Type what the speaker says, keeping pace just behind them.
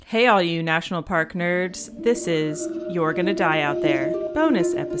Hey, all you National Park nerds. This is You're Gonna Die Out There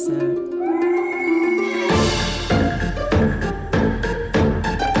bonus episode.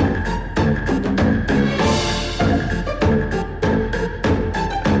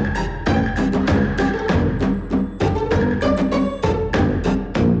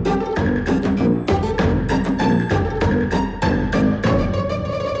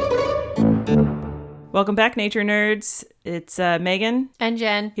 Welcome back, nature nerds. It's Megan and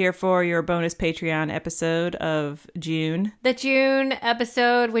Jen here for your bonus Patreon episode of June. The June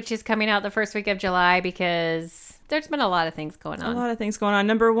episode, which is coming out the first week of July because there's been a lot of things going on. A lot of things going on.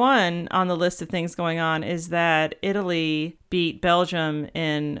 Number one on the list of things going on is that Italy beat Belgium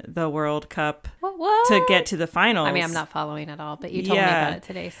in the World Cup to get to the finals. I mean, I'm not following at all, but you told me about it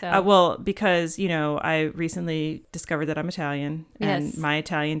today. So, well, because, you know, I recently discovered that I'm Italian, and my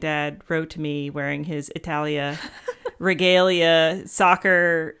Italian dad wrote to me wearing his Italia regalia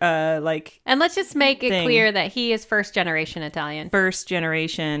soccer and let's just make it clear that he is first generation Italian. First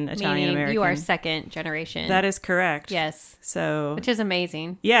generation Italian American. You are second generation. That is correct. Yes. So, which is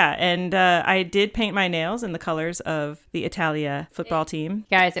amazing. Yeah, and I did paint my nails in the colors of the Italia football team.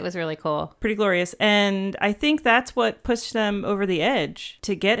 Guys, it was really cool. Pretty glorious. And I think that's what pushed them over the edge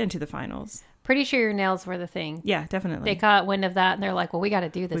to get into the finals. Pretty sure your nails were the thing. Yeah, definitely. They caught wind of that and they're like, well, we got to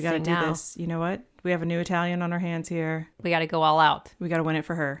do this. We got to do this. You know what? We have a new Italian on our hands here. We got to go all out. We got to win it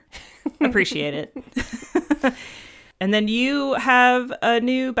for her. Appreciate it. And then you have a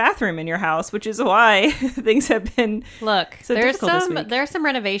new bathroom in your house, which is why things have been so difficult this week. There's some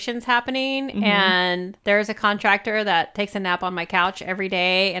renovations happening, and there's a contractor that takes a nap on my couch every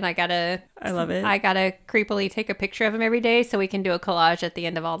day, and I love it. I gotta creepily take a picture of him every day so we can do a collage at the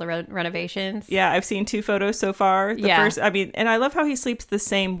end of all the renovations. Yeah, I've seen 2 photos so far. First, and I love how he sleeps the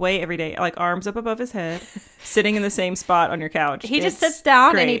same way every day, like arms up above his head, sitting in the same spot on your couch. He just sits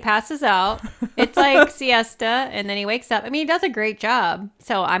down and he passes out. It's like siesta, and then he wakes up. I mean, he does a great job.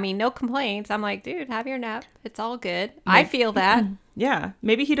 So, I mean, no complaints. I'm like, dude, have your nap. It's all good. I feel that. Yeah.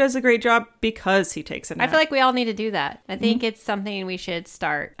 Maybe he does a great job because he takes a nap. I feel like we all need to do that. I think it's something we should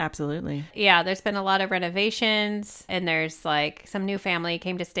start. Absolutely. Yeah. There's been a lot of renovations, and there's like some new family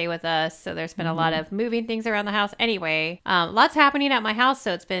came to stay with us. So there's been a lot of moving things around the house. Anyway, lots happening at my house.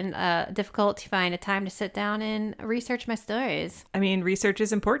 So it's been difficult to find a time to sit down and research my stories. I mean, research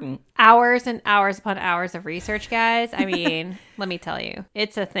is important. Hours and hours upon hours of research, guys. I mean, let me tell you,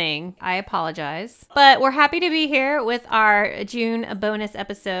 it's a thing. I apologize. But we're happy to be here with our June bonus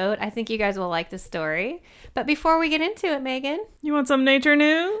episode. I think you guys will like this story. But before we get into it, Megan, you want some nature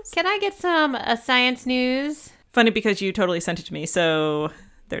news? Can I get some science news? Funny because you totally sent it to me, so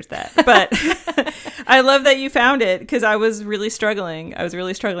there's that. But I love that you found it because I was really struggling.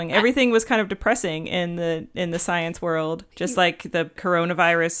 Everything was kind of depressing in the science world, just like the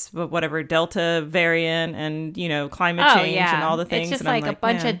coronavirus, whatever, Delta variant, and, you know, climate change and all the things. It's just like a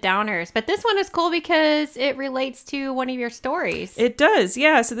bunch of downers. But this one is cool because it relates to one of your stories. It does,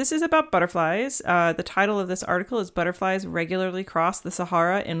 yeah. So this is about butterflies. The title of this article is "Butterflies Regularly Cross the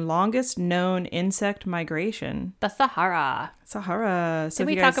Sahara in Longest Known Insect Migration." The Sahara. So did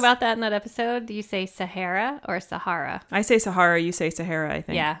we talk about that in that episode? Do you say Sahara or Sahara? I say Sahara, you say Sahara, I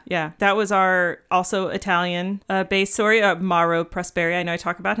think. Yeah. That was our also Italian based story, Mauro Prosperi. I know I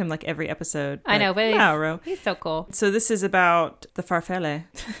talk about him like every episode. I know, but Mauro. He's so cool. So this is about the farfalle,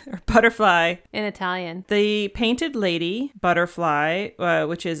 or butterfly. In Italian. The painted lady butterfly,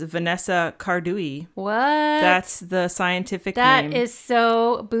 which is Vanessa Cardui. What? That's the scientific name. That is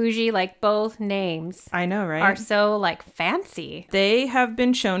so bougie, like both names. I know, right? Are so like fancy. They have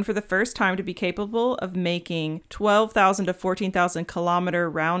been shown for the first time to be capable of making 12,000 to 14,000 kilometer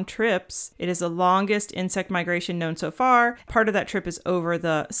round trips. It is the longest insect migration known so far. Part of that trip is over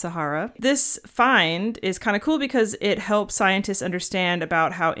the Sahara. This find is kind of cool because it helps scientists understand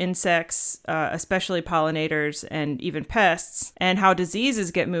about how insects, especially pollinators and even pests, and how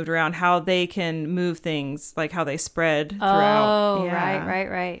diseases get moved around, how they can move things, like how they spread throughout. Oh, yeah.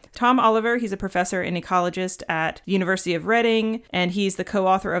 Right. Tom Oliver, he's a professor and ecologist at the University of Reading, and he's the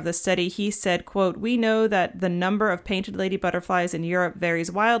co-author of the study. He said, quote, "We know that the number of painted lady butterflies in Europe varies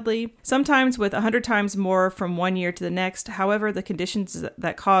wildly, sometimes with 100 times more from one year to the next. However, the conditions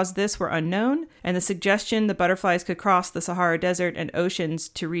that caused this were unknown, and the suggestion the butterflies could cross the Sahara Desert and oceans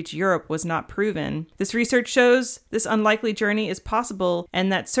to reach Europe was not proven. This research shows this unlikely journey is possible,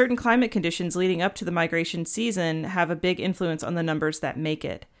 and that certain climate conditions leading up to the migration season have a big influence on the numbers that make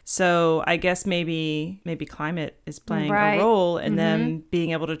it." So I guess maybe climate is playing Right. a role in them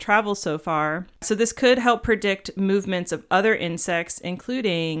being able to travel so far. So this could help predict movements of other insects,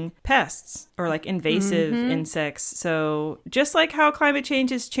 including pests or like invasive insects. So just like how climate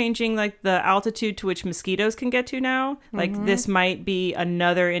change is changing like the altitude to which mosquitoes can get to now, like this might be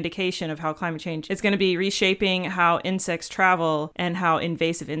another indication of how climate change is going to be reshaping how insects travel and how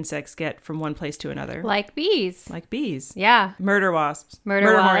invasive insects get from one place to another. Like bees. Like bees. Yeah. Murder wasps.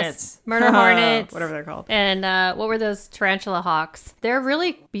 Murder wasps. hornets. Murder hornets. Whatever they're called. And what were those tarantula hawks? They're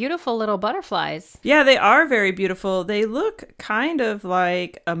really beautiful little butterflies. Yeah, they are very beautiful. They look kind of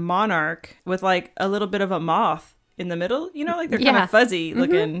like a monarch with like a little bit of a moth in the middle. You know, like they're kind Yeah. of fuzzy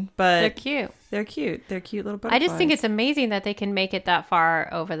looking, They're but cute. they're cute. They're cute little I butterflies. just think it's amazing that they can make it that far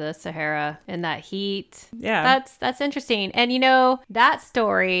over the Sahara in that heat. Yeah. That's interesting. And you know, that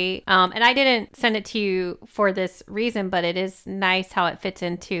story, and I didn't send it to you for this reason, but it is nice how it fits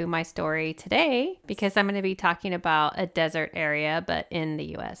into my story today because I'm going to be talking about a desert area, but in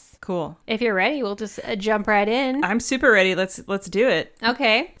the US. cool. If you're ready, we'll just jump right in. I'm super ready. Let's do it.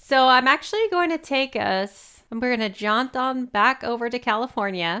 Okay. So I'm actually going to take us, and we're going to jaunt on back over to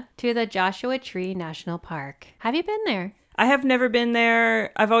California to the Joshua Tree National Park. Have you been there? I have never been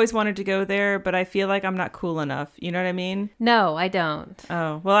there. I've always wanted to go there, but I feel like I'm not cool enough. You know what I mean? No, I don't.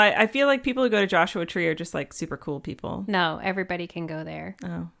 Oh, well, I feel like people who go to Joshua Tree are just like super cool people. No, everybody can go there.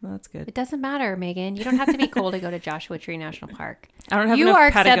 Oh, well, that's good. It doesn't matter, Megan. You don't have to be cool to go to Joshua Tree National Park. I don't have You enough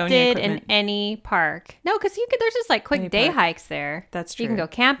are Patagonia accepted in equipment. any park. No, because there's just like quick Any day park. hikes there. That's You can true. go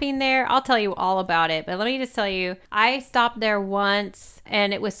camping there. I'll tell you all about it. But let me just tell you, I stopped there once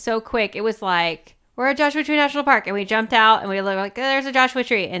and it was so quick. It was like, we're at Joshua Tree National Park, and we jumped out and we were like, oh, there's a Joshua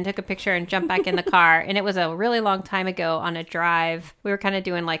Tree, and took a picture and jumped back in the car. And it was a really long time ago on a drive. We were kind of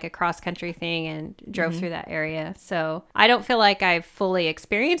doing like a cross country thing and drove through that area. So I don't feel like I've fully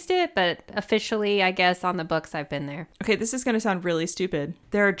experienced it, but officially, I guess on the books, I've been there. Okay, this is going to sound really stupid.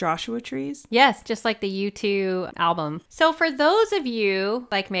 There are Joshua trees? Yes, just like the U2 album. So for those of you,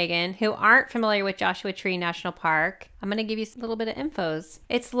 like Megan, who aren't familiar with Joshua Tree National Park, I'm going to give you a little bit of infos.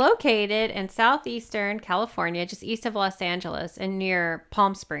 It's located in southeastern California, just east of Los Angeles and near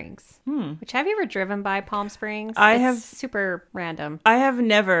Palm Springs. Which, have you ever driven by Palm Springs? I It's have. super random. I have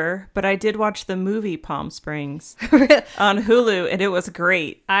never, but I did watch the movie Palm Springs on Hulu, and it was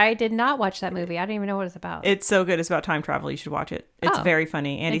great. I did not watch that movie. I don't even know what it's about. It's so good. It's about time travel. You should watch it. It's Oh, very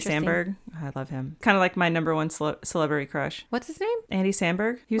funny. Andy interesting. Samberg. I love him. Kind of like my number one celebrity crush. What's his name? Andy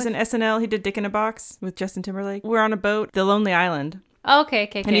Samberg. He was in SNL. He did Dick in a Box with Justin Timberlake. We're on a boat, The Lonely Island. Oh, okay.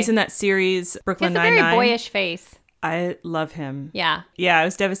 And he's in that series, He has Brooklyn a very Nine-Nine. boyish face. I love him. Yeah. Yeah, I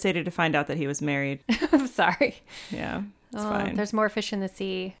was devastated to find out that he was married. I'm sorry. Yeah, it's Oh, fine. there's more fish in the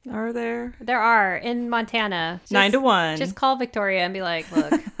sea. Are there? There are in Montana. Just- 9-1. Just call Victoria and be like,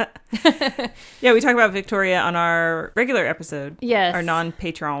 look. Yeah, we talk about Victoria on our regular episode. Yes. Our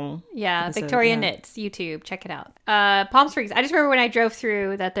non-Patreon. Yeah, episode, Victoria yeah. Knits, YouTube. Check it out. Palm Springs. I just remember when I drove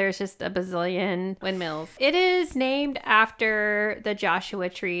through that there's just a bazillion windmills. It is named after the Joshua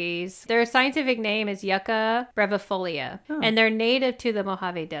trees. Their scientific name is Yucca brevifolia, and they're native to the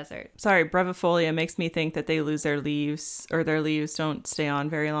Mojave Desert. Sorry, brevifolia makes me think that they lose their leaves or their leaves don't stay on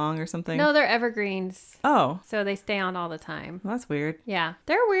very long or something. No, they're evergreens, Oh, so they stay on all the time. well, that's weird. Yeah,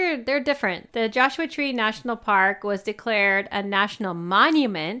 they're weird. They're different. The Joshua Tree National Park was declared a national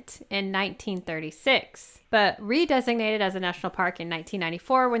monument in 1936, but redesignated as a national park in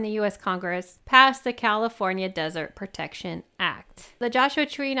 1994 when the U.S. Congress passed the California Desert Protection Act. The Joshua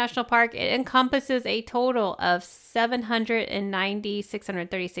Tree National Park, it encompasses a total of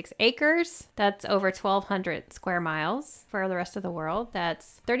 636 acres. That's over 1,200 square miles. For the rest of the world,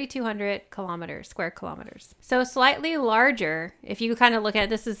 that's 3,200 square kilometers. So slightly larger. If you kind of look at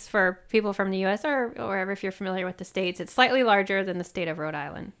this, is for people from the U.S. or wherever, if you're familiar with the states, it's slightly larger than the state of Rhode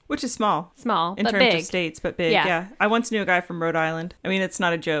Island. Which is small. Small, In but terms big. of states, but big. Yeah. Yeah. I once knew a guy from Rhode Island. I mean, it's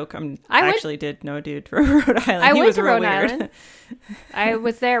not a joke. I I went- actually did know a dude from Rhode Island. I He went was to real Rhode weird. Island. I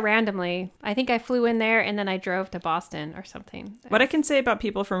was there randomly. I think I flew in there and then I drove to Boston or something. What I can say about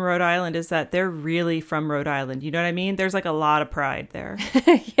people from Rhode Island is that they're really from Rhode Island. You know what I mean? There's like a lot of pride there.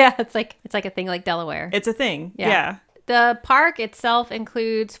 Yeah, it's like a thing like Delaware. It's a thing. Yeah. Yeah. The park itself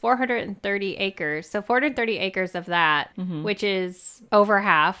includes 430 acres. So 430 acres of that, which is over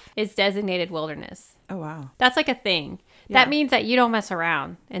half, is designated wilderness. Oh, wow. That's like a thing. Yeah. That means that you don't mess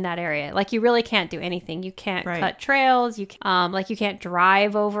around in that area. Like, you really can't do anything. You can't Right. cut trails. You you can't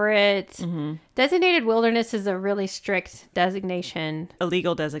drive over it. Mm-hmm. Designated wilderness is a really strict designation.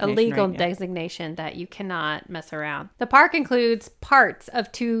 Illegal designation. Illegal right? Yeah. designation that you cannot mess around. The park includes parts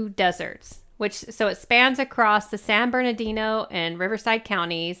of 2 deserts, so it spans across the San Bernardino and Riverside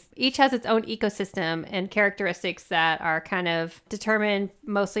counties. Each has its own ecosystem and characteristics that are kind of determined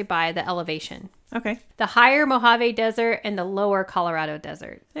mostly by the elevation. Okay. The higher Mojave Desert and the lower Colorado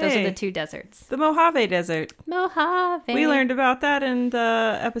Desert. Those are the two deserts. The Mojave Desert. Mojave. We learned about that in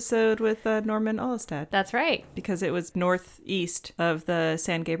the episode with Norman Olistad. That's right. Because it was northeast of the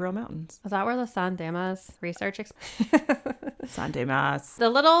San Gabriel Mountains. Is that where the San Dimas research San Dimas. The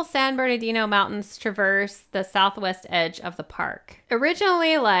little San Bernardino Mountains traverse the southwest edge of the park.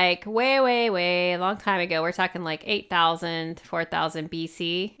 Originally, like way, long time ago, we're talking like 8,000 to 4,000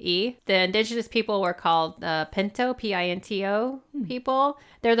 BCE, the indigenous people were called Pinto, P-I-N-T-O people.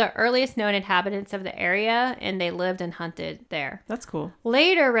 They're the earliest known inhabitants of the area, and they lived and hunted there. That's cool.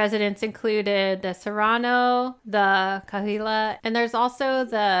 Later residents included the Serrano, the Cahuilla, and there's also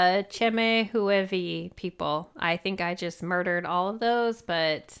the Chemehuevi people. I think I just murdered all of those,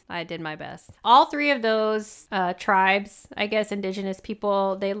 but I did my best. All three of those tribes, I guess indigenous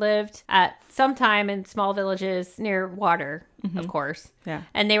people, they lived at some time in small villages near water. Of course. Yeah.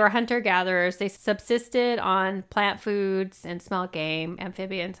 And they were hunter-gatherers. They subsisted on plant foods and small game,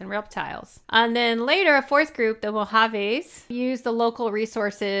 amphibians, and reptiles. And then later, a fourth group, the Mojaves, used the local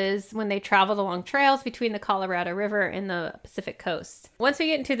resources when they traveled along trails between the Colorado River and the Pacific coast. Once we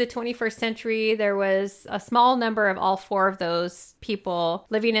get into the 21st century, there was a small number of all four of those people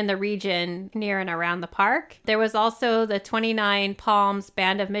living in the region near and around the park. There was also the 29 Palms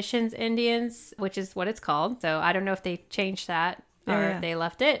Band of Missions Indians, which is what it's called. So I don't know if they changed that or they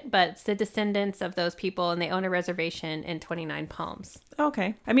left it, but it's the descendants of those people, and they own a reservation in 29 Palms.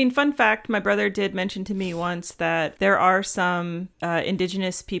 Okay. I mean, fun fact, my brother did mention to me once that there are some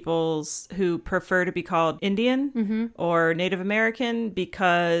indigenous peoples who prefer to be called Indian or Native American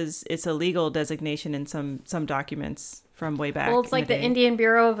because it's a legal designation in some documents from way back. Well, it's like the Indian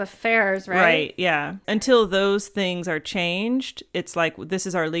Bureau of Affairs, right? Right, yeah. Until those things are changed, it's like, this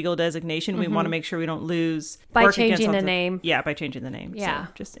is our legal designation. We want to make sure we don't lose. By changing the name. Yeah, by changing the name. Yeah.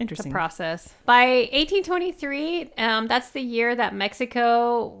 So, just interesting. The process. By 1823, that's the year that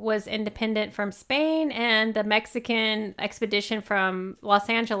Mexico was independent from Spain, and the Mexican expedition from Los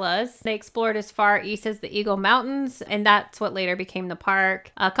Angeles, they explored as far east as the Eagle Mountains, and that's what later became the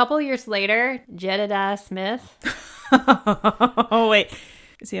park. A couple years later, Jedediah Smith. Oh, wait.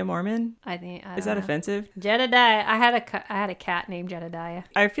 Is he a Mormon? I think. Is that offensive? Jedediah. I had a cat named Jedediah.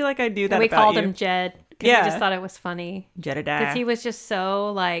 I feel like I do that. And we about called you. him Jed. Yeah. We just thought it was funny. Jedediah. Because he was just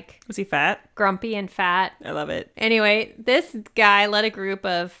so Was he fat? Grumpy and fat. I love it. Anyway, this guy led a group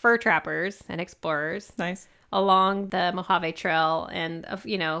of fur trappers and explorers. Nice. Along the Mojave Trail, and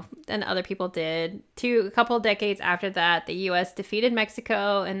and other people did. A couple of decades after that, the U.S. defeated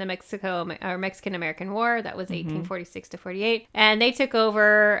Mexico in the Mexican-American War. That was 1846 to 48, and they took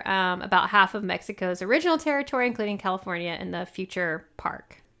over about half of Mexico's original territory, including California, in the future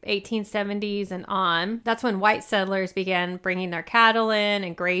park. 1870s and on, that's when white settlers began bringing their cattle in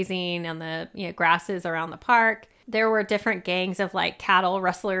and grazing on the grasses around the park. There were different gangs of like cattle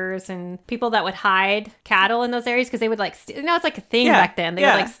rustlers and people that would hide cattle in those areas because they would like, it's like a thing back then. They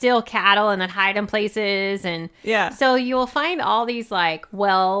would like steal cattle and then hide in places. And so you'll find all these like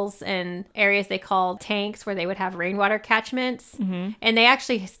wells and areas they call tanks where they would have rainwater catchments. And they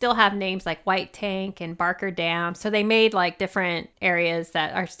actually still have names like White Tank and Barker Dam. So they made like different areas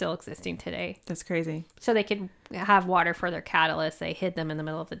that are still existing today. That's crazy. So they could have water for their cattle as they hid them in the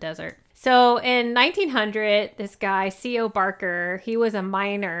middle of the desert. So in 1900, this guy, C.O. Barker, he was a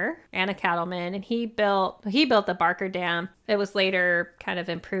miner and a cattleman, and he built the Barker Dam. It was later kind of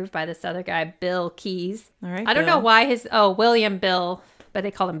improved by this other guy, Bill Keys. All right, I don't know why William Bill, but they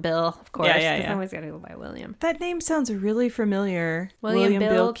called him Bill, of course. Yeah. Someone's got to go by William. That name sounds really familiar. William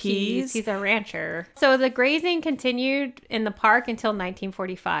Bill Keys. He's a rancher. So the grazing continued in the park until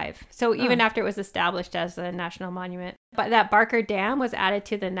 1945. So even after it was established as a national monument. But that Barker Dam was added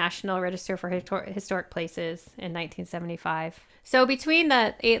to the National Register for Historic Places in 1975. So between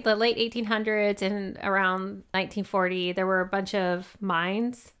the late 1800s and around 1940, there were a bunch of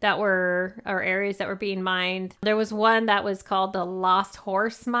mines or areas that were being mined. There was one that was called the Lost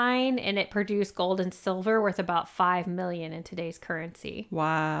Horse Mine, and it produced gold and silver worth about $5 million in today's currency.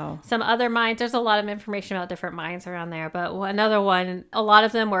 Wow. Some other mines, there's a lot of information about different mines around there, but another one, a lot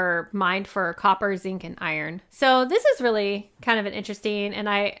of them were mined for copper, zinc, and iron. So this is really kind of an interesting, and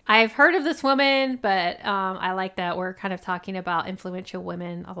I've heard of this woman, but I like that we're kind of talking about influential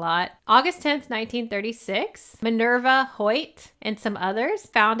women a lot. August 10th, 1936, Minerva Hoyt and some others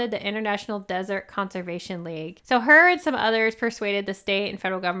founded the International Desert Conservation League. So her and some others persuaded the state and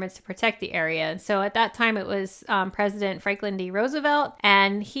federal governments to protect the area. And so at that time, it was President Franklin D. Roosevelt,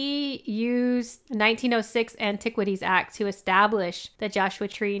 and he used the 1906 Antiquities Act to establish the Joshua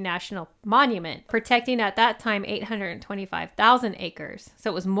Tree National Monument, protecting at that time 825,000 acres. So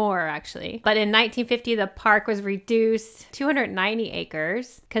it was more, actually. But in 1950, the park was reduced 290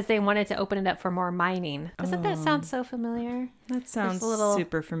 acres because they wanted to open it up for more mining. Doesn't that sound so familiar? That sounds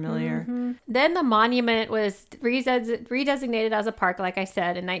super familiar. Mm-hmm. Then the monument was redesignated as a park, like I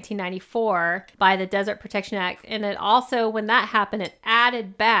said, in 1994 by the Desert Protection Act. And it also, when that happened, it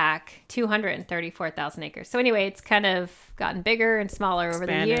added back 234,000 acres. So anyway, it's kind of gotten bigger and smaller over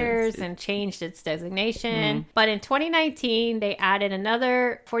the years and changed its designation. But in 2019, they added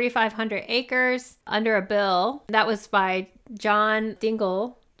another 4,500 acres under a bill that was by John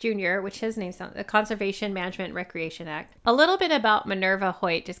Dingell Jr., which his name's on the Conservation Management Recreation Act. A little bit about Minerva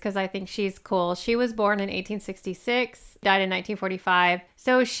Hoyt, just because I think she's cool. She was born in 1866, died in 1945.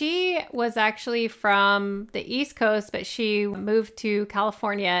 So she was actually from the East Coast, but she moved to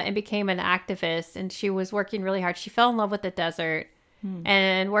California and became an activist, and she was working really hard. She fell in love with the desert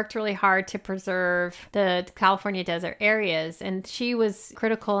and worked really hard to preserve the California desert areas. And she was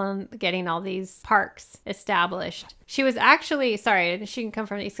critical in getting all these parks established. She was actually, she can come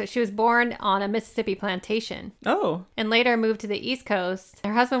from the East Coast. She was born on a Mississippi plantation. Oh. And later moved to the East Coast.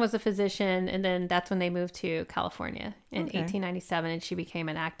 Her husband was a physician, and then that's when they moved to California in 1897, and she became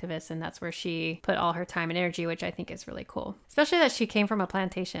an activist, and that's where she put all her time and energy, which I think is really cool. Especially that she came from a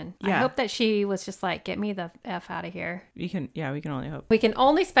plantation. Yeah. I hope that she was just like, get me the F out of here. We can only hope. We can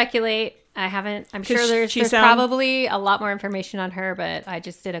only speculate. I'm sure there's probably a lot more information on her, but I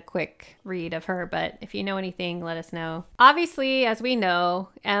just did a quick read of her. But if you know anything, let us know. Obviously, as we know,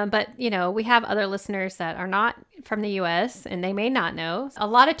 but we have other listeners that are not from the U.S. and they may not know. A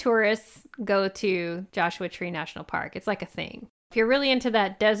lot of tourists go to Joshua Tree National Park. It's like a thing. If you're really into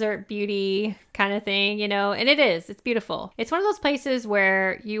that desert beauty kind of thing, and it's beautiful. It's one of those places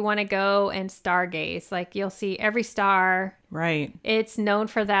where you want to go and stargaze. Like you'll see every star. Right. It's known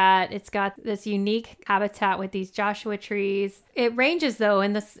for that. It's got this unique habitat with these Joshua trees. It ranges though.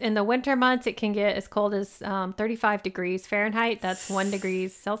 In the winter months, it can get as cold as 35 degrees Fahrenheit. That's 1 degree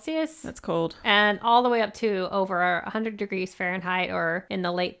Celsius. That's cold. And all the way up to over 100 degrees Fahrenheit, or in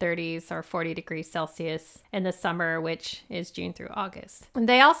the late 30s or 40 degrees Celsius in the summer, which is June through August. And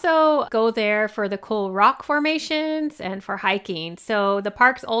they also go there for the cool rock formations and for hiking. So the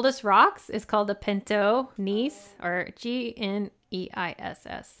park's oldest rocks is called the Pinto Neis, or Gneiss.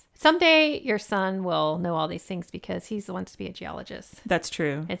 Someday your son will know all these things because he wants to be a geologist. That's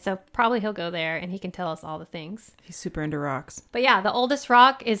true. And so probably he'll go there and he can tell us all the things. He's super into rocks. But yeah, the oldest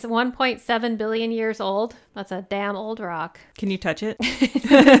rock is 1.7 billion years old. That's a damn old rock. Can you touch it?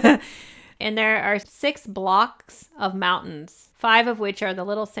 And there are 6 blocks of mountains, 5 of which are the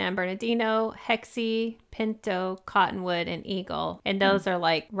Little San Bernardino, Hexie, Pinto, Cottonwood, and Eagle. And those are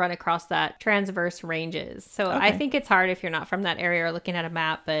like run across that transverse ranges. So I think it's hard if you're not from that area or looking at a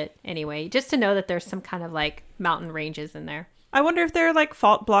map. But anyway, just to know that there's some kind of like mountain ranges in there. I wonder if they're like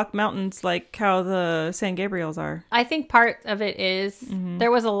fault block mountains, like how the San Gabriels are. I think part of it is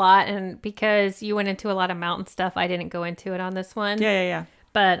there was a lot. And because you went into a lot of mountain stuff, I didn't go into it on this one. Yeah.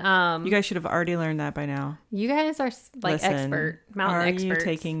 But you guys should have already learned that by now. You guys are like mountain experts. Are you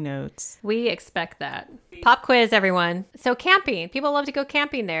taking notes? We expect that. Pop quiz, everyone. So camping. People love to go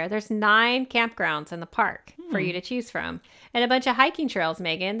camping there. There's 9 campgrounds in the park for you to choose from. And a bunch of hiking trails,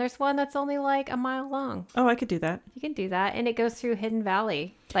 Megan. There's one that's only like a mile long. Oh, I could do that. You can do that. And it goes through Hidden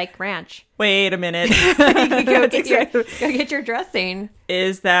Valley, like ranch. Wait a minute. You can go get your dressing.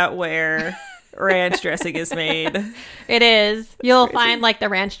 Is that where ranch dressing is made? It is. You'll find like the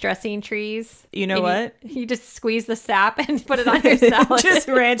ranch dressing trees. You know what? You just squeeze the sap and put it on your salad. Just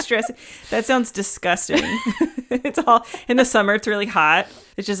ranch dressing. That sounds disgusting. It's all in the summer. It's really hot.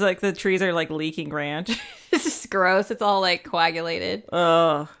 It's just like the trees are like leaking ranch. It's just gross. It's all like coagulated.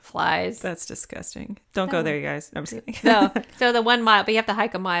 Ugh. Flies. That's disgusting. Don't go there, you guys. I'm just kidding. No. So the 1 mile, but you have to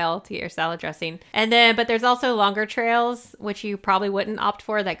hike a mile to get your salad dressing. And then, but there's also longer trails, which you probably wouldn't opt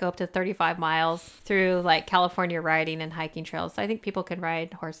for, that go up to 35 miles through like California riding and hiking trails. So I think people can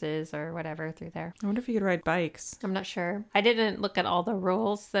ride horses or whatever through there. I wonder if you could ride bikes. I'm not sure. I didn't look at all the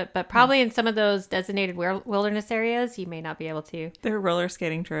rules, but probably in some of those designated wilderness areas, you may not be able to. They're roller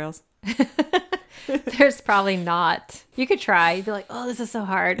skating trails. There's probably not. You could try. You'd be like, oh, this is so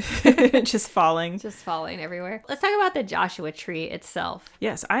hard. Just falling. Just falling everywhere. Let's talk about the Joshua tree itself.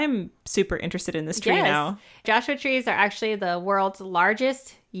 Yes, I am super interested in this tree now. Joshua trees are actually the world's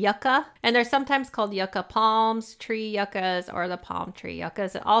largest yucca, and they're sometimes called yucca palms, tree yuccas, or the palm tree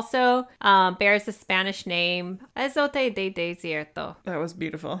yuccas. It also bears the Spanish name azote de desierto. That was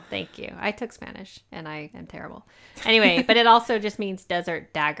beautiful. Thank you. I took Spanish, and I am terrible. Anyway, but it also just means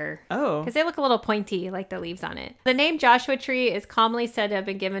desert dagger. Oh. Because they look a little pointy, like the leaves on it. The name Joshua tree is commonly said to have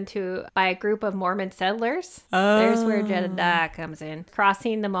been given to by a group of Mormon settlers. Oh. There's where Jedediah comes in,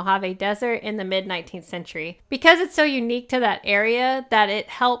 crossing the Mojave Desert in the mid-19th century. Because it's so unique to that area that it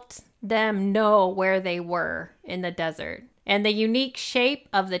helped them know where they were in the desert. And the unique shape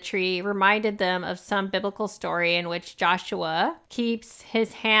of the tree reminded them of some biblical story in which Joshua keeps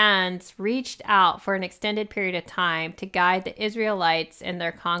his hands reached out for an extended period of time to guide the Israelites in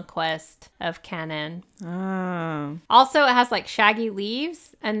their conquest of Canaan. Oh. Also, it has like shaggy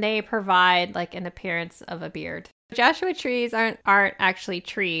leaves, and they provide like an appearance of a beard. Joshua trees aren't actually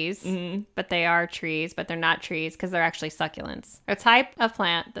trees, but they are trees, but they're not trees because they're actually succulents. A type of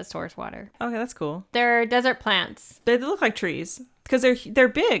plant that stores water. Okay, that's cool. They're desert plants. They look like trees because they're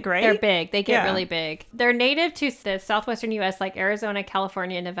big, right? They're big. They get really big. They're native to the southwestern U.S. like Arizona,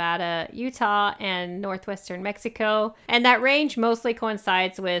 California, Nevada, Utah, and northwestern Mexico. And that range mostly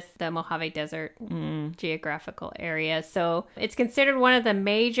coincides with the Mojave Desert geographical area. So it's considered one of the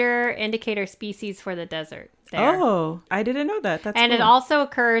major indicator species for the desert. There. Oh, I didn't know that. That's and cool. It also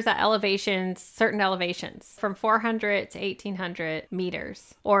occurs at certain elevations, from 400 to 1,800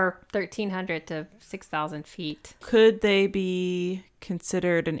 meters, or 1,300 to 6,000 feet. Could they be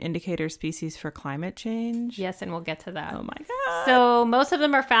considered an indicator species for climate change? Yes, and we'll get to that. Oh my God. So most of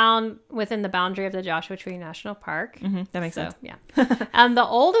them are found within the boundary of the Joshua Tree National Park. That makes sense. Yeah. The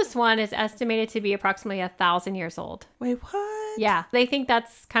oldest one is estimated to be approximately 1,000 years old. Wait, what? Yeah. They think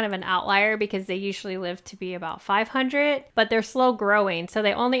that's kind of an outlier because they usually live to be about 500, but they're slow growing. So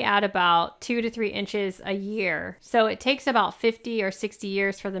they only add about 2 to 3 inches a year. So it takes about 50 or 60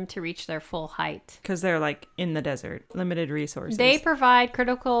 years for them to reach their full height. Because they're like in the desert, limited resources. They provide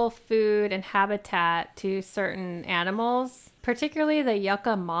critical food and habitat to certain animals, particularly the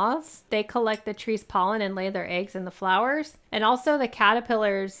yucca moths. They collect the tree's pollen and lay their eggs in the flowers. And also the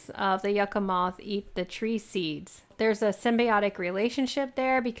caterpillars of the yucca moth eat the tree seeds. There's a symbiotic relationship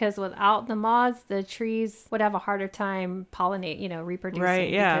there because without the moths, the trees would have a harder time reproducing. Right,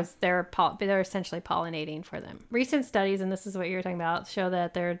 yeah. Because they're essentially pollinating for them. Recent studies, and this is what you're talking about, show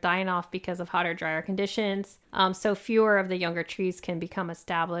that they're dying off because of hotter, drier conditions. So fewer of the younger trees can become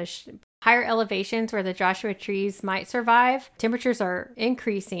established. Higher elevations where the Joshua trees might survive, temperatures are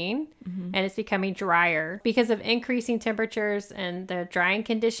increasing and it's becoming drier. Because of increasing temperatures and the drying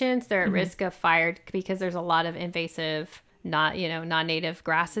conditions, they're at risk of fire because there's a lot of invasive, non-native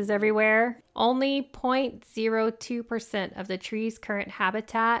grasses everywhere. Only 0.02% of the tree's current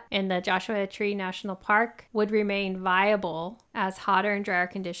habitat in the Joshua Tree National Park would remain viable as hotter and drier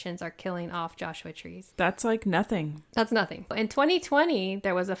conditions are killing off Joshua trees. That's like nothing. That's nothing. In 2020,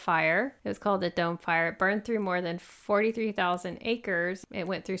 there was a fire. It was called the Dome Fire. It burned through more than 43,000 acres. It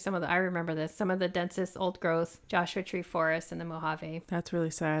went through some of the densest old growth Joshua tree forests in the Mojave. That's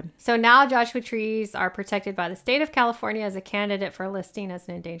really sad. So now Joshua trees are protected by the state of California as a candidate for listing as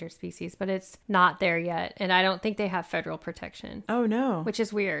an endangered species, but it's not there yet. And I don't think they have federal protection. Oh, no. Which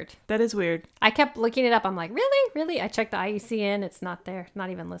is weird. That is weird. I kept looking it up. I'm like, really? Really? I checked the IUCN. It's not there. Not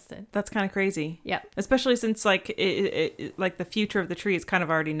even listed. That's kind of crazy. Yep. Especially since like like the future of the tree is kind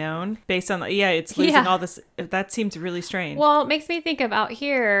of already known based on it's losing all this. That seems really strange. Well, it makes me think of out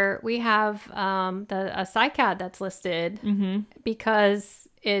here, we have a cycad that's listed because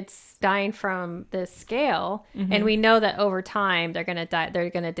it's dying from the scale. And we know that over time they're going to die.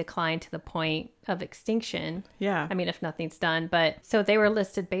 They're going to decline to the point of extinction. Yeah. I mean, if nothing's done. But so they were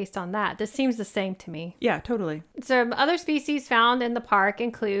listed based on that. This seems the same to me. Yeah, totally. Some other species found in the park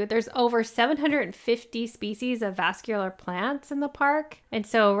include, there's over 750 species of vascular plants in the park. And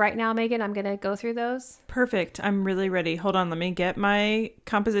so right now, Megan, I'm going to go through those. Perfect. I'm really ready. Hold on. Let me get my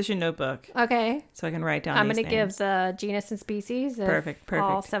composition notebook. Okay. So I can write down I'm these going to give names. the genus and species of Perfect.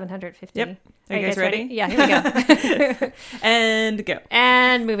 all 750. Yep. Are you guys ready? Yeah, here we go. And go.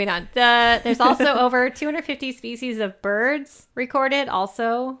 And moving on. There's also over 250 species of birds recorded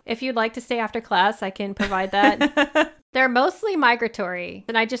also. If you'd like to stay after class, I can provide that. They're mostly migratory.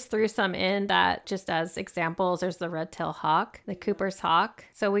 And I just threw some in that just as examples. There's the red-tailed hawk, the Cooper's hawk.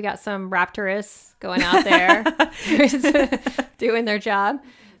 So we got some raptorists going out there doing their job.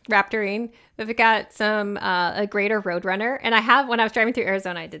 Raptoring. We've got some a greater Roadrunner, and when I was driving through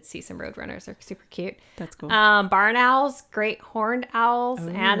Arizona, I did see some Roadrunners. They're super cute. That's cool. Barn owls, great horned owls,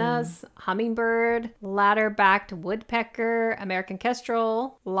 Annas, hummingbird, ladder-backed woodpecker, American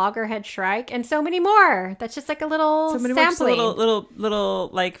kestrel, loggerhead shrike, and so many more. That's just like a little sampling. Little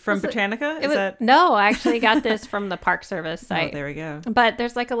like from Botanica. No, I actually got this from the Park Service site. Oh, there we go. But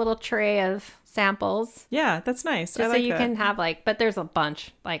there's like a little tray of samples. Yeah, that's nice. Just so you can have but there's a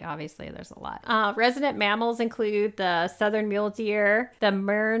bunch. Like obviously there's a lot. Resident mammals include the southern mule deer, the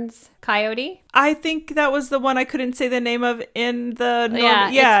Mearns coyote. I think that was the one I couldn't say the name of in the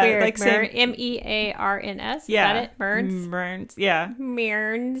it's weird. like Mearns. Yeah, is that it? Mearns. Mearns. Yeah,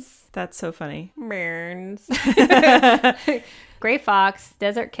 Mearns. That's so funny. Mearns. Gray fox,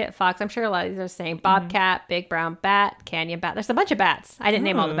 desert kit fox. I'm sure a lot of these are the same. Bobcat, big brown bat, canyon bat. There's a bunch of bats. I didn't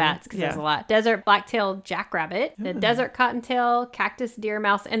name all the bats because there's a lot. Desert black-tailed jackrabbit, the desert cottontail, cactus deer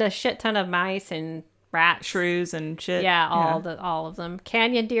mouse, and a shit ton of mice and rats, shrews and shit. Yeah, all of them.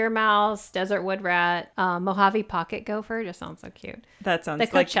 Canyon deer mouse, desert wood rat, Mojave pocket gopher. Just sounds so cute. That sounds the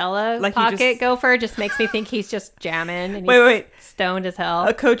Coachella pocket gopher just makes me think he's just jamming and he's stoned as hell.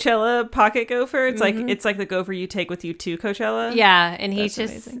 A Coachella pocket gopher. It's like the gopher you take with you to Coachella. Yeah, and he's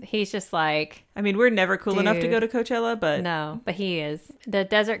just like. I mean, we're never cool enough to go to Coachella, but... No, but he is. The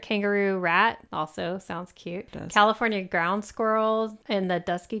desert kangaroo rat also sounds cute. California ground squirrel and the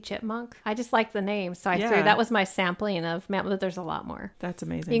dusky chipmunk. I just like the name, so I threw... That was my sampling of... But there's a lot more. That's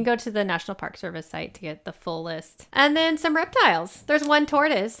amazing. You can go to the National Park Service site to get the full list. And then some reptiles. There's one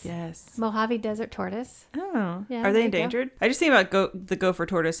tortoise. Yes. Mojave desert tortoise. Oh. Yeah, are they endangered? I just think about the gopher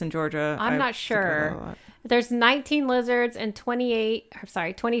tortoise in Georgia. I'm not sure. There's 19 lizards and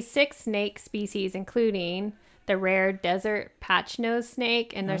 26 snake species, including the rare desert patch-nosed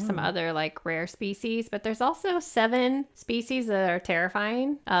snake, and there's some other like rare species, but there's also 7 species that are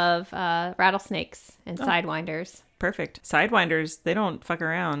terrifying of rattlesnakes and sidewinders. Perfect. Sidewinders, they don't fuck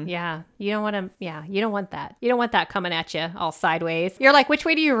around. Yeah. You don't want that. You don't want that coming at you all sideways. You're like, which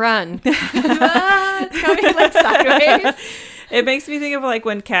way do you run? It's coming like sideways. It makes me think of like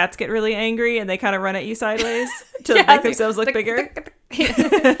when cats get really angry and they kind of run at you sideways to make themselves look bigger.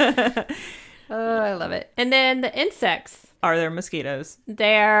 Oh, I love it. And then the insects. Are there mosquitoes?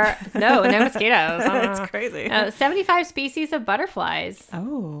 No mosquitoes. That's crazy. 75 species of butterflies.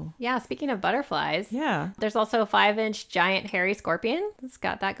 Oh. Yeah, speaking of butterflies. Yeah. There's also a 5-inch giant hairy scorpion. It's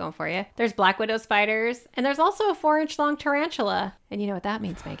got that going for you. There's black widow spiders. And there's also a 4-inch long tarantula. And you know what that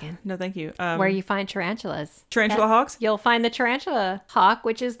means, Megan? No, thank you. Where you find tarantulas. Tarantula hawks? You'll find the tarantula hawk,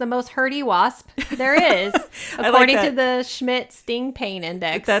 which is the most herdy wasp there is, according to the Schmidt Sting Pain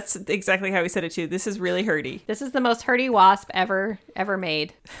Index. That's exactly how he said it too. This is really herdy. This is the most herdy wasp ever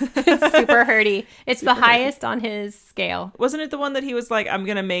made. It's super herdy. It's the highest on his scale. Wasn't it the one that he was like, I'm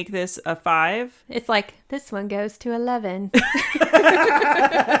going to make this a 5? It's like, this one goes to 11.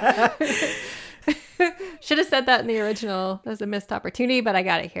 Should have said that in the original. That was a missed opportunity, but I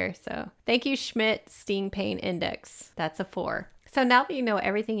got it here. So thank you, Schmidt Sting Pain Index. That's a 4. So now that you know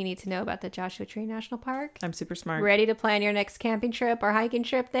everything you need to know about the Joshua Tree National Park, I'm super smart. Ready to plan your next camping trip or hiking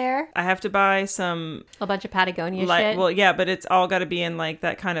trip there? I have to buy a bunch of Patagonia shit. Well, yeah, but it's all got to be in like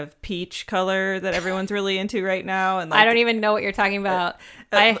that kind of peach color that everyone's really into right now. And like, I don't even know what you're talking about.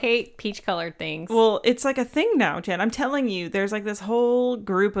 I hate peach colored things. Well, it's like a thing now, Jen. I'm telling you, there's like this whole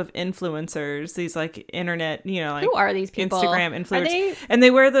group of influencers, these like internet, like who are these people? Instagram influencers, and they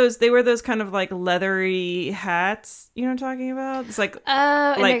wear those kind of like leathery hats. You know what I'm talking about? It's like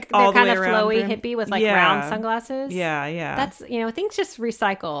like they're all the kind way of around flowy hippie with like round sunglasses. Yeah. That's things just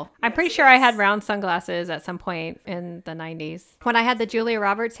recycle. I'm pretty sure I had round sunglasses at some point in the 90s when I had the Julia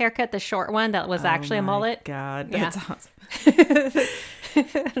Roberts haircut, the short one that was actually a mullet. God, that's awesome. I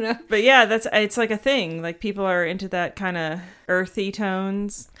don't know. But yeah, it's like a thing. Like people are into that kind of earthy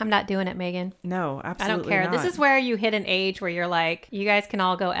tones. I'm not doing it, Megan. No, absolutely I don't care. not. This is where you hit an age where you're like, you guys can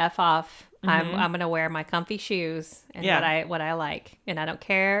all go F off. Mm-hmm. I'm gonna wear my comfy shoes and what I like, and I don't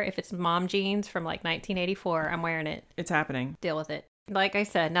care if it's mom jeans from like 1984. I'm wearing it. It's happening. Deal with it. Like I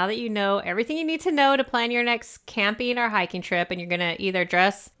said, now that you know everything you need to know to plan your next camping or hiking trip, and you're going to either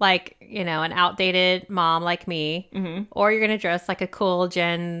dress like, an outdated mom like me, or you're going to dress like a cool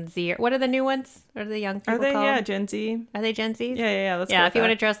Gen Z. What are the new ones? What are the young people called? Yeah, Gen Z. Are they Gen Zs? Yeah. Let's if you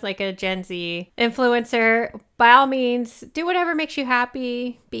want to dress like a Gen Z influencer, by all means, do whatever makes you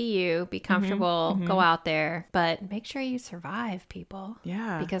happy. Be you. Be comfortable. Go out there. But make sure you survive, people.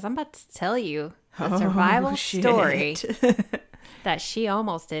 Yeah. Because I'm about to tell you a survival story. That she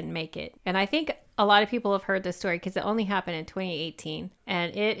almost didn't make it. And I think a lot of people have heard this story because it only happened in 2018.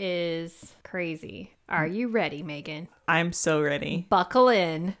 And it is crazy. Are you ready, Megan? I'm so ready. Buckle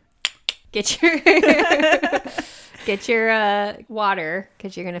in. Get your get your water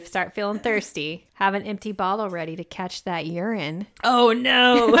because you're gonna start feeling thirsty. Have an empty bottle ready to catch that urine. Oh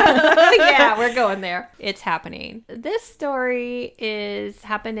no. Yeah, we're going there. It's happening. This story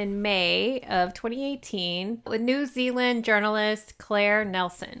happened in May of 2018 with New Zealand journalist Claire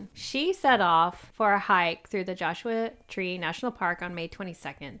Nelson. She set off for a hike through the Joshua Tree National Park on May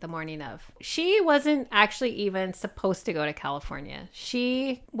 22nd, the morning of. She wasn't actually even supposed to go to California.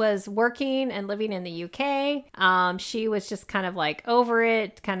 She was working and living in the UK. She was just kind of like over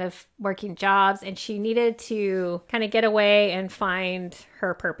it, kind of working jobs, and she needed to kind of get away and find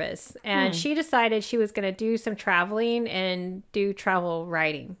her purpose. And she decided she was going to do some traveling and do travel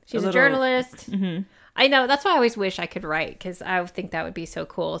writing. She's a journalist. Mm-hmm. I know. That's why I always wish I could write, because I would think that would be so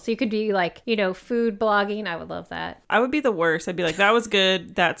cool. So you could be like, food blogging. I would love that. I would be the worst. I'd be like, that was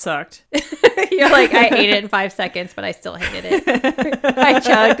good. That sucked. You're like, I ate it in 5 seconds, but I still hated it. I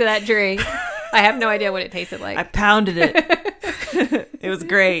chugged that drink. I have no idea what it tasted like. I pounded it. It was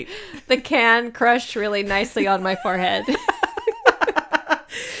great. The can crushed really nicely on my forehead. I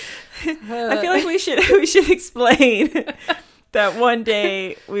feel like we should explain that one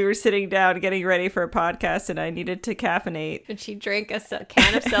day we were sitting down getting ready for a podcast and I needed to caffeinate. And she drank a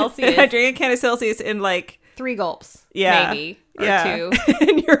can of Celsius. I drank a can of Celsius in like 3 gulps. Yeah. Maybe. Or 2.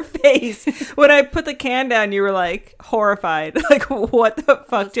 In your face. When I put the can down, you were like horrified. Like, what the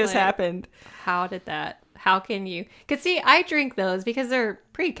fuck just happened? How can you? Because see, I drink those because they're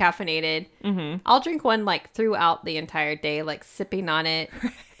pretty caffeinated. Mm-hmm. I'll drink one like throughout the entire day, like sipping on it.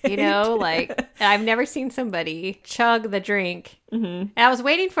 Right. Like I've never seen somebody chug the drink. Mm-hmm. And I was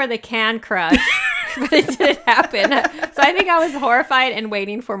waiting for the can crush, but it didn't happen. So I think I was horrified and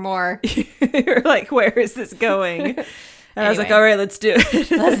waiting for more. You're like, where is this going? And I was like, all right, let's do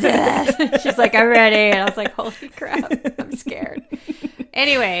it. Let's do that. She's like, I'm ready. And I was like, holy crap, I'm scared.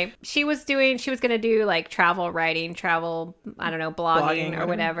 Anyway, she was going to do like travel writing, blogging or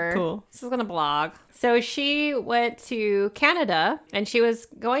whatever. Cool. She was going to blog. So she went to Canada and she was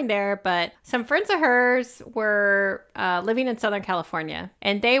going there, but some friends of hers were living in Southern California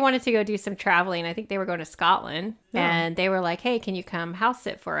and they wanted to go do some traveling. I think they were going to Scotland and they were like, hey, can you come house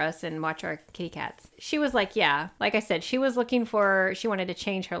sit for us and watch our kitty cats? She was like, yeah. Like I said, she wanted to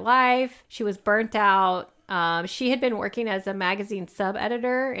change her life. She was burnt out. She had been working as a magazine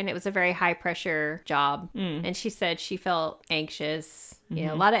sub-editor and it was a very high pressure job. And she said she felt anxious,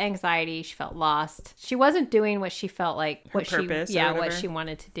 a lot of anxiety. She felt lost. She wasn't doing what she felt like, what she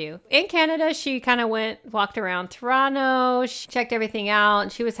wanted to do. In Canada, she kind of walked around Toronto. She checked everything out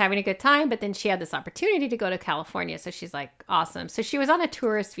and she was having a good time, but then she had this opportunity to go to California. So she's like, awesome. So she was on a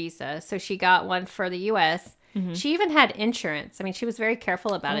tourist visa. So she got one for the US. Mm-hmm. She even had insurance. I mean, she was very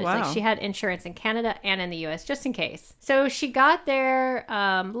careful about it. Wow. Like she had insurance in Canada and in the U.S. just in case. So she got there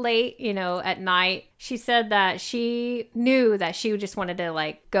late, at night. She said that she knew that she just wanted to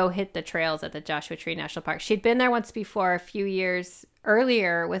like go hit the trails at the Joshua Tree National Park. She'd been there once before a few years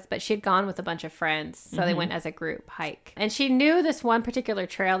earlier but she'd gone with a bunch of friends. So they went as a group hike. And she knew this one particular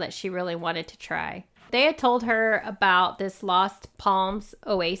trail that she really wanted to try. They had told her about this Lost Palms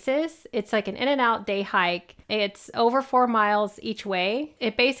Oasis. It's like an in-and-out day hike. It's over 4 miles each way.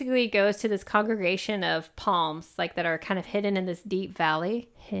 It basically goes to this congregation of palms, like that are kind of hidden in this deep valley.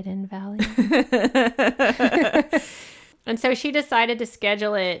 Hidden valley. And so she decided to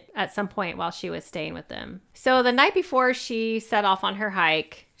schedule it at some point while she was staying with them. So the night before she set off on her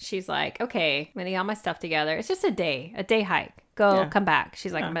hike, she's like, okay, I'm going to get all my stuff together. It's just a day hike. Come back.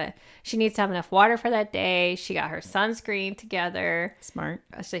 She's like, she needs to have enough water for that day. She got her sunscreen together. Smart.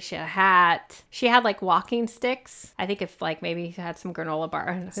 So she had a hat. She had like walking sticks. I think if like maybe she had some granola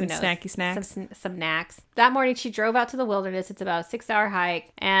bar, who knows? Snacky snacks. Some snacks. That morning she drove out to the wilderness. It's about a 6-hour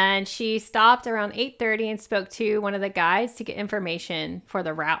hike. And she stopped around 8:30 and spoke to one of the guides to get information for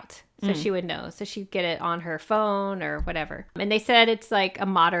the route. So she would know. So she'd get it on her phone or whatever. And they said it's like a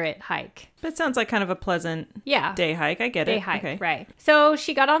moderate hike. That sounds like kind of a pleasant day hike. I get it. Day hike, okay. Right. So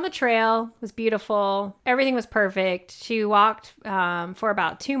she got on the trail. It was beautiful. Everything was perfect. She walked for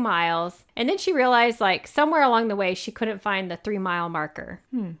about 2 miles. And then she realized like somewhere along the way, she couldn't find the 3-mile marker.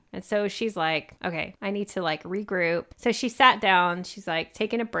 And so she's like, okay, I need to like regroup. So she sat down. She's like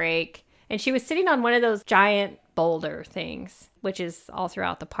taking a break. And she was sitting on one of those giant boulder things, which is all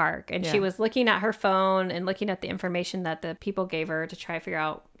throughout the park. And she was looking at her phone and looking at the information that the people gave her to try to figure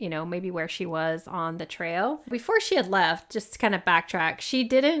out, maybe where she was on the trail. Before she had left, just to kind of backtrack, she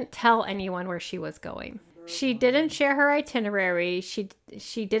didn't tell anyone where she was going. She didn't share her itinerary.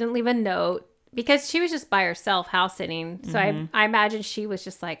 She didn't leave a note. because she was just by herself house sitting. So I imagine she was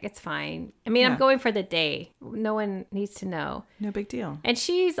just like, it's fine. I mean, Yeah. I'm going for the day. No one needs to know. No big deal. And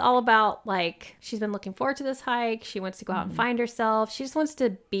she's all about like, she's been looking forward to this hike. She wants to go out and find herself. She just wants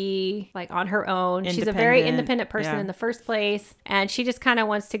to be like on her own. She's a very independent person in the first place. And she just kind of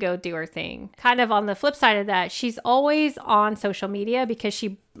wants to go do her thing. Kind of on the flip side of that, she's always on social media because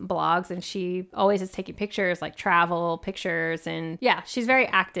she blogs and she always is taking pictures, like travel pictures, and yeah, she's very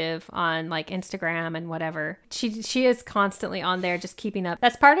active on like Instagram and whatever. She is constantly on there just keeping up.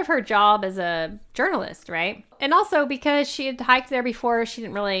 That's part of her job as a journalist, right? And also because she had hiked there before, she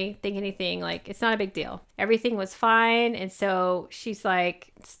didn't really think anything, like it's not a big deal. Everything was fine. And so she's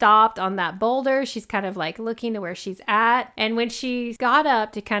like stopped on that boulder. She's kind of like looking to where she's at. And when she got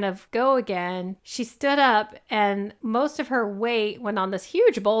up to kind of go again, she stood up and most of her weight went on this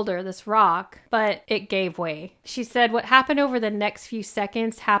huge boulder, this rock, but it gave way. She said what happened over the next few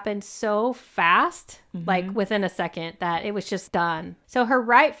seconds happened so fast, like within a second, that it was just done. So her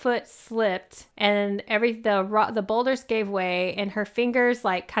right foot slipped and the boulders gave way and her fingers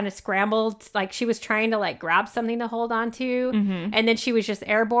like kind of scrambled, like she was trying to like grab something to hold on to. And then she was just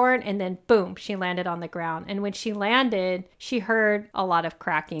airborne and then boom, she landed on the ground. And when she landed, she heard a lot of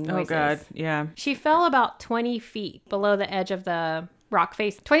cracking noises. Oh God, yeah. She fell about 20 feet below the edge of the rock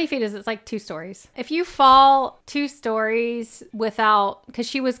face. 20 feet it's like 2 stories. If you fall 2 stories without, because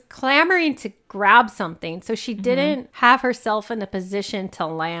she was clamoring to grab something, so she didn't have herself in a position to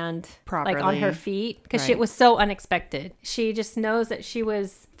land Properly. like on her feet because Right. it was so unexpected. She just knows that she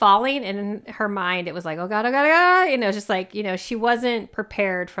was falling, and in her mind it was like, oh God, oh God, oh God, you know, just like, you know, she wasn't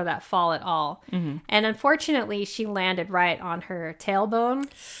prepared for that fall at all. And unfortunately she landed right on her tailbone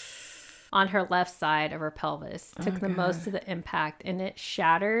on her left side of her pelvis. Took the most of the impact, and it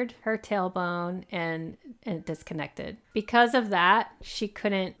shattered her tailbone and it disconnected. Because of that, she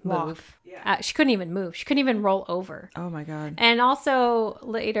couldn't move. She couldn't even move. She couldn't even roll over. Oh my God. And also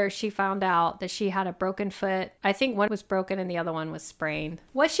later she found out that she had a broken foot. I think one was broken and the other one was sprained.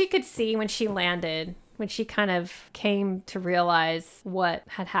 What she could see when she landed, when she kind of came to realize what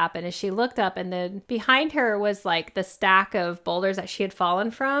had happened, is she looked up and then behind her was like the stack of boulders that she had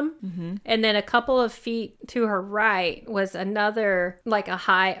fallen from. And then a couple of feet to her right was another, like a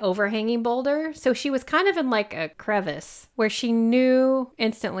high overhanging boulder. So she was kind of in like a crevice where she knew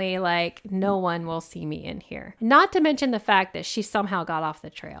instantly, like, no one will see me in here. Not to mention the fact that she somehow got off the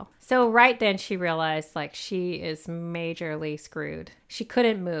trail. So right then she realized like she is majorly screwed. She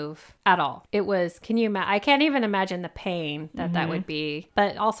couldn't move at all. It was, can you imagine? I can't even imagine the pain that that would be.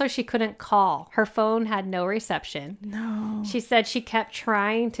 But also she couldn't call. Her phone had no reception. No. She said she kept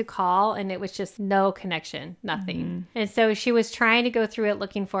trying to call and it was just no connection, nothing. And so she was trying to go through it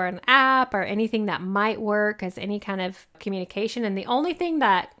looking for an app or anything that might work as any kind of communication. And the only thing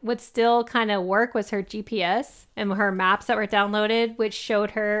that would still kind of work was her GPS and her maps that were downloaded, which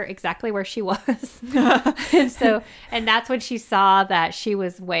showed her exactly where she was. and that's when she saw that she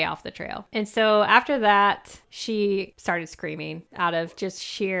was way off the trail. And so after that, she started screaming out of just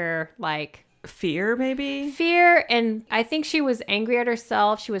sheer like Fear, maybe? fear. And I think she was angry at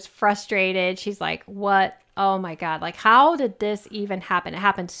herself. She was frustrated. She's like, what? Oh my God. Like, how did this even happen? It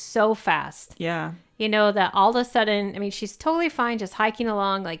happened so fast. Yeah. You know, that all of a sudden, I mean, she's totally fine just hiking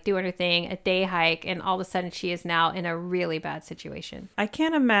along, like doing her thing, a day hike. And all of a sudden she is now in a really bad situation. I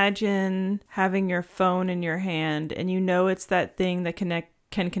can't imagine having your phone in your hand and you know it's that thing that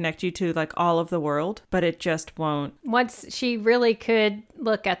can connect you to like all of the world, but it just won't. Once she really could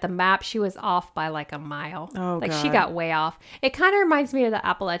look at the map, she was off by like a mile. Oh, like God. she got way off. It kind of reminds me of the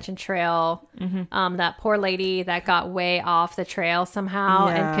Appalachian Trail. That poor lady that got way off the trail somehow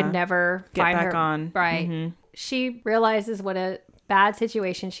Yeah. and could never Get find back her. on. Right. She realizes what a bad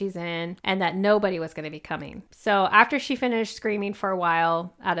situation she's in and that nobody was going to be coming. So after she finished screaming for a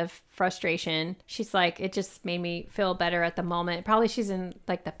while out of frustration, she's like, it just made me feel better at the moment. Probably she's in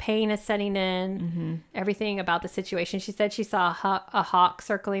like the pain is setting in, everything about the situation. She said she saw a hawk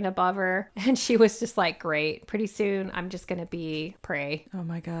circling above her and she was just like, great, pretty soon I'm just going to be prey. Oh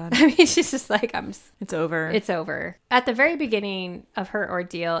my God. I mean, she's just like, It's over. it's over. At the very beginning of her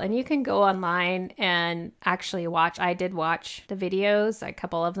ordeal, and you can go online and actually watch, I did watch the videos, a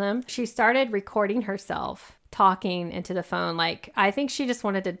couple of them. She started recording herself talking into the phone. Like, I think she just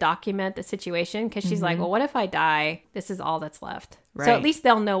wanted to document the situation because she's like, well, what if I die? This is all that's left. So Right. at least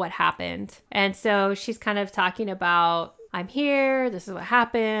they'll know what happened. And so she's kind of talking about, I'm here. This is what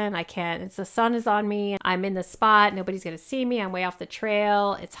happened. I can't, the sun is on me. I'm in the spot. Nobody's going to see me. I'm way off the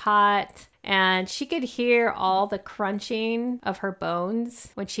trail. It's hot. And she could hear all the crunching of her bones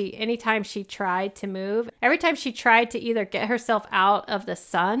anytime she tried to move. Every time she tried to either get herself out of the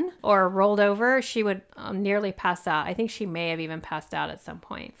sun or rolled over, she would nearly pass out. I think she may have even passed out at some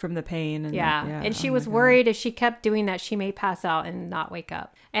point. From the pain. And And she was worried if she kept doing that, she may pass out and not wake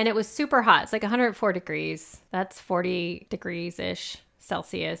up. And it was super hot. It's like 104 degrees. That's 40 degrees-ish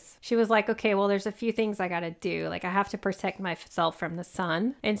Celsius. She was like, okay, well, there's a few things I got to do. Like, I have to protect myself from the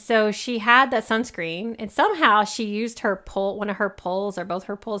sun. And so she had that sunscreen, and somehow she used one of her poles or both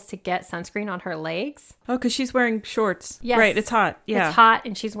her poles to get sunscreen on her legs. Oh, because she's wearing shorts. Yes. Right, it's hot. Yeah. It's hot,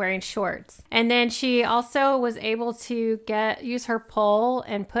 and she's wearing shorts. And then she also was able to use her pole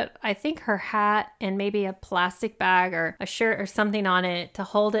and put, I think, her hat and maybe a plastic bag or a shirt or something on it to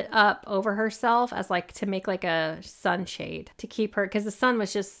hold it up over herself as like to make like a sunshade to keep her, because the sun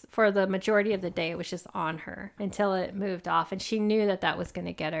was just, for the majority of the day, it was just on her until it moved off, and she knew that was going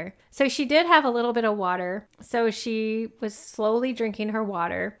to get her. So she did have a little bit of water, so she was slowly drinking her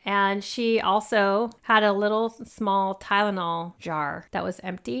water, and she also had a little small Tylenol jar that was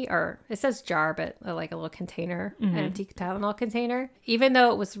empty, or it says jar, but like a little container, an empty Tylenol container. Even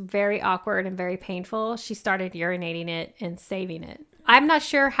though it was very awkward and very painful, she started urinating it and saving it. I'm not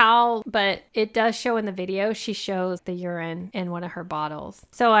sure how, but it does show in the video. She shows the urine in one of her bottles.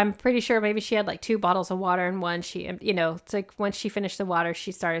 So I'm pretty sure maybe she had like 2 bottles of water and one it's like once she finished the water,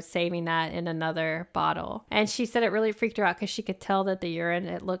 she started saving that in another bottle. And she said it really freaked her out because she could tell that the urine,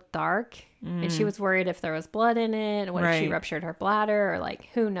 it looked dark. And she was worried if there was blood in it. What if she ruptured her bladder, or like,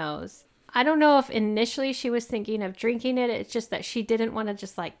 who knows? I don't know if initially she was thinking of drinking it. It's just that she didn't want to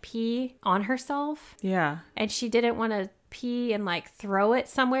just like pee on herself. Yeah. And she didn't want to pee and like throw it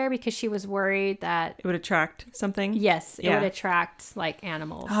somewhere because she was worried that it would attract something. Yes, it would attract like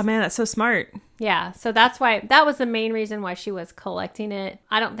animals. Oh man, that's so smart. Yeah, so that was the main reason why she was collecting it.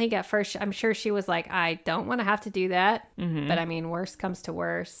 I don't think at first, I'm sure she was like, I don't want to have to do that. But I mean, worst comes to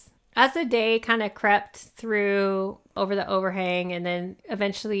worst. As the day kind of crept through over the overhang, and then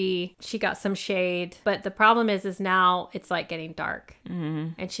eventually she got some shade. But the problem is now it's like getting dark.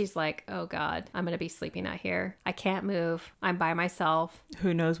 And she's like, oh God, I'm going to be sleeping out here. I can't move. I'm by myself.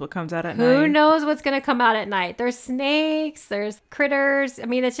 Who knows what comes out at night? Who knows what's going to come out at night? There's snakes, there's critters. I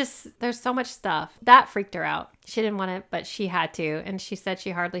mean, it's just, there's so much stuff. That freaked her out. She didn't want it, but she had to. And she said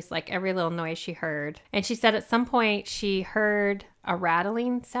she hardly, like every little noise she heard. And she said at some point she heard a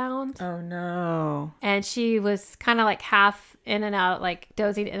rattling sound. Oh no. And she was kind of like half in and out, like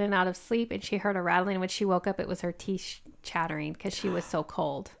dozing in and out of sleep. And she heard a rattling. When she woke up, it was her teeth chattering because she was so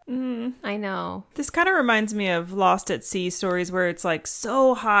cold. I know. This kind of reminds me of Lost at Sea stories where it's like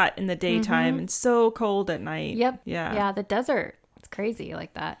so hot in the daytime and so cold at night. Yep. Yeah. Yeah, the desert. It's crazy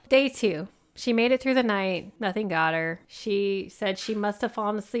like that. Day 2. She made it through the night. Nothing got her. She said she must have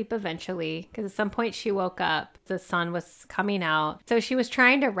fallen asleep eventually because at some point she woke up. The sun was coming out. So she was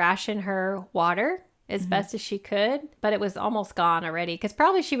trying to ration her water as best as she could, but it was almost gone already because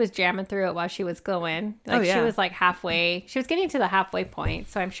probably she was jamming through it while she was going. Like she was like halfway. She was getting to the halfway point.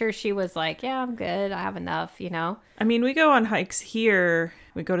 So I'm sure she was like, yeah, I'm good. I have enough, you know? I mean, we go on hikes here.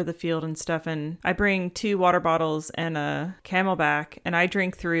 We go to the field and stuff, and I bring 2 water bottles and a Camelback, and I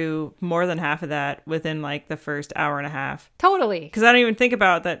drink through more than half of that within like the first hour and a half. Totally. Because I don't even think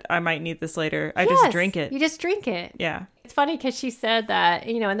about that I might need this later. I just drink it. You just drink it. Yeah. It's funny because she said that,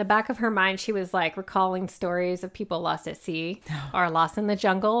 you know, in the back of her mind, she was like recalling stories of people lost at sea or lost in the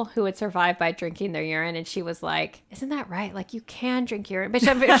jungle who had survived by drinking their urine. And she was like, isn't that right? Like, you can drink urine. But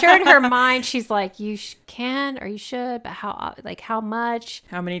I'm sure in her mind, she's like, you can or you should, but how much?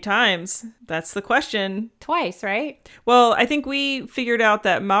 How many times? That's the question. Twice, right? Well, I think we figured out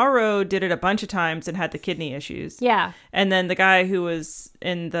that Mauro did it a bunch of times and had the kidney issues. Yeah. And then the guy who was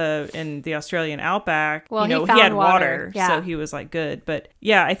in the Australian outback, well, he had water. Yeah. So he was like good. But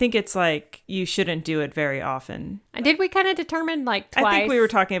yeah, I think it's like you shouldn't do it very often. Did we kind of determine like twice? I think we were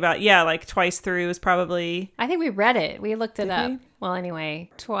talking about, like twice through is probably. I think we read it. We looked it up. Well,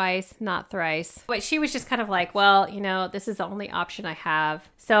 anyway, twice, not thrice. But she was just kind of like, well, you know, this is the only option I have.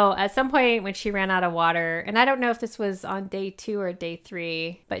 So at some point when she ran out of water, and I don't know if this was on day 2 or day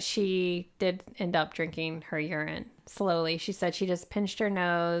 3, but she did end up drinking her urine slowly. She said she just pinched her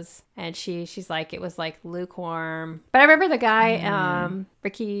nose and she's like, it was like lukewarm. But I remember the guy,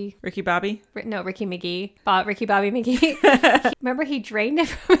 Ricky Bobby McGee. Ricky Bobby McGee. Remember he drained it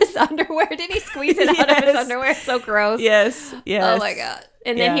from his underwear? Did he squeeze it out of his underwear? It's so gross. Yes. Oh my God.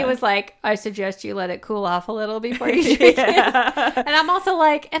 And then he was like, I suggest you let it cool off a little before you drink it. And I'm also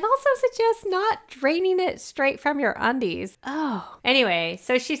like, and also suggest not draining it straight from your undies. Oh. Anyway,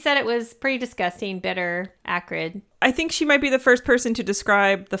 so she said it was pretty disgusting, bitter, acrid. I think she might be the first person to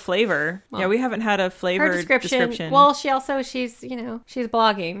describe the flavor. Well, yeah, we haven't had a flavor description. Well, she's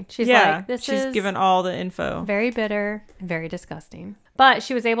blogging. She's like, she's given all the info. Very bitter and very disgusting. But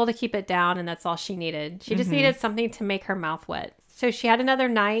she was able to keep it down, and that's all she needed. She just needed something to make her mouth wet. So she had another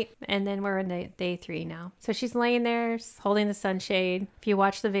night, and then we're in day 3 now. So she's laying there holding the sunshade. If you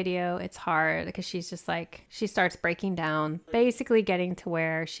watch the video, it's hard because she's just like, she starts breaking down, basically getting to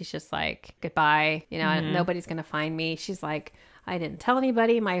where she's just like, goodbye. You know, nobody's going to find me. She's like, I didn't tell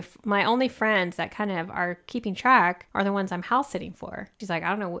anybody. My only friends that kind of are keeping track are the ones I'm house sitting for. She's like, I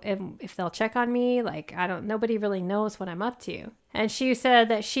don't know if they'll check on me. Like, nobody really knows what I'm up to. And she said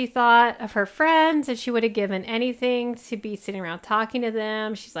that she thought of her friends and she would have given anything to be sitting around talking to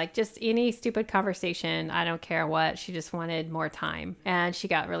them. She's like, just any stupid conversation. I don't care what. She just wanted more time. And she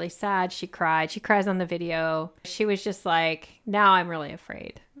got really sad. She cried. She cries on the video. She was just like, now I'm really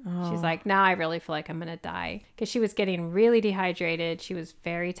afraid. Oh. She's like, now I really feel like I'm going to die. Because she was getting really dehydrated. She was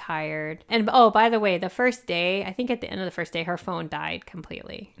very tired. And by the way, the first day, I think at the end of the first day, her phone died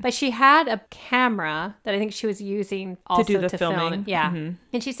completely. But she had a camera that I think she was using also to do the filming. Yeah. Mm-hmm.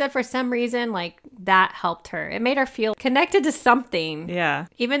 And she said for some reason, like, that helped her. It made her feel connected to something. Yeah.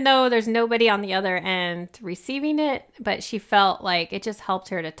 Even though there's nobody on the other end receiving it, but she felt like it just helped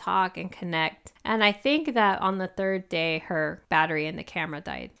her to talk and connect. And I think that on the 3rd day, her battery in the camera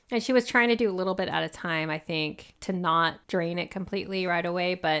died. And she was trying to do a little bit at a time, I think, to not drain it completely right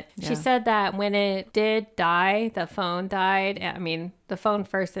away. But she said that when it did die, the phone died. I mean, the phone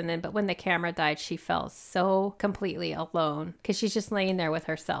first but when the camera died, she felt so completely alone because she's just laying there with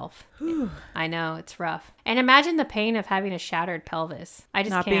herself. I know, it's rough. And imagine the pain of having a shattered pelvis. I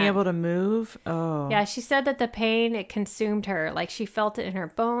just not can't. Being able to move. Oh. Yeah, she said that the pain, it consumed her. Like she felt it in her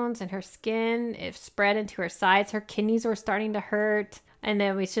bones and her skin. It spread into her sides. Her kidneys were starting to hurt. And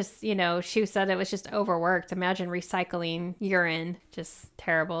then it was just, she said it was just overworked. Imagine recycling urine. Just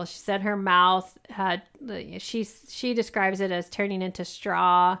terrible. She said her mouth had, she describes it as turning into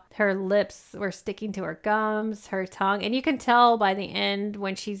straw. Her lips were sticking to her gums, her tongue. And you can tell by the end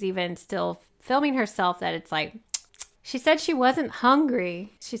when she's even still filming herself that it's like, she said she wasn't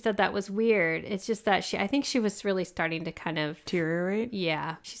hungry. She said that was weird. It's just that I think she was really starting to kind of deteriorate.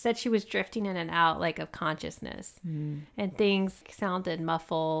 Yeah. She said she was drifting in and out like of consciousness and things sounded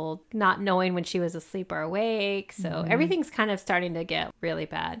muffled, not knowing when she was asleep or awake. So everything's kind of starting to get really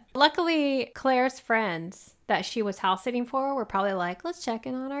bad. Luckily, Claire's friends that she was house sitting for were probably like, let's check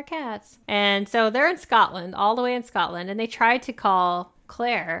in on our cats. And so they're in Scotland, all the way in Scotland. And they tried to call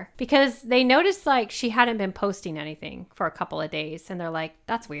Claire because they noticed like she hadn't been posting anything for a couple of days, and they're like,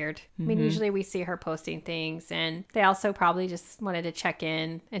 that's weird. I mean, usually we see her posting things, and they also probably just wanted to check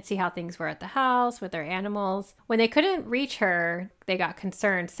in and see how things were at the house with their animals. When they couldn't reach her, they got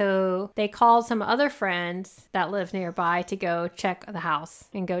concerned, so they called some other friends that live nearby to go check the house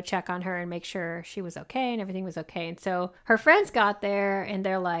and go check on her and make sure she was okay and everything was okay. And so her friends got there and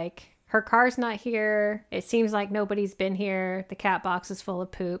they're like, her car's not here. It seems like nobody's been here. The cat box is full of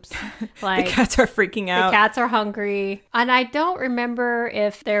poops. Like the cats are freaking out. The cats are hungry. And I don't remember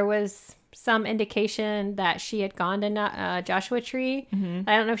if there was some indication that she had gone to Joshua Tree.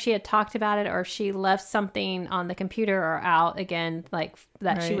 I don't know if she had talked about it or if she left something on the computer or out again, like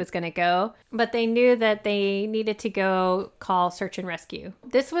that she was going to go. But they knew that they needed to go call search and rescue.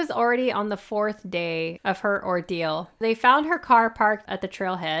 This was already on the 4th day of her ordeal. They found her car parked at the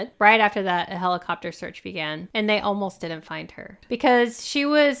trailhead. Right after that, a helicopter search began, and they almost didn't find her because she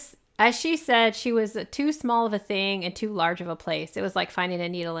was, as she said, she was too small of a thing and too large of a place. It was like finding a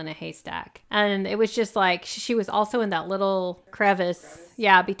needle in a haystack. And it was just like, she was also in that little crevice,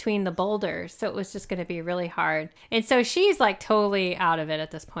 between the boulders. So it was just going to be really hard. And so she's like totally out of it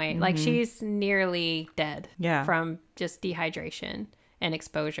at this point. Like she's nearly dead from just dehydration and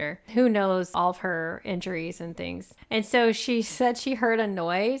exposure. Who knows all of her injuries and things. And so she said she heard a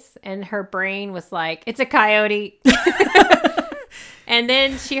noise and her brain was like, it's a coyote. And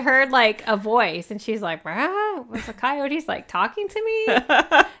then she heard like a voice and she's like, was the coyotes like talking to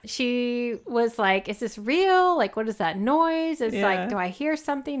me? She was like, is this real? Like, what is that noise? It's like, do I hear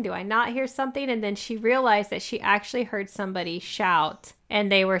something? Do I not hear something? And then she realized that she actually heard somebody shout. And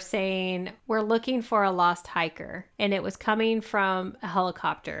they were saying, we're looking for a lost hiker. And it was coming from a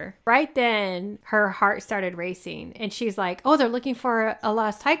helicopter. Right then, her heart started racing. And she's like, oh, they're looking for a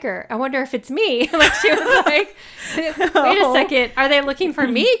lost hiker. I wonder if it's me. Like, she was like, wait a second. Are they looking for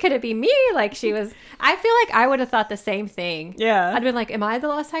me? Could it be me? Like, she was, I feel like I would have thought the same thing. Yeah. I'd been like, am I the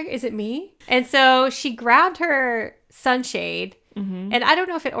lost hiker? Is it me? And so she grabbed her sunshade. And I don't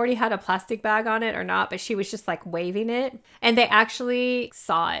know if it already had a plastic bag on it or not, but she was just like waving it. And they actually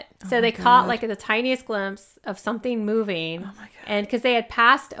saw it. So they caught like the tiniest glimpse of something moving. Oh my God. And because they had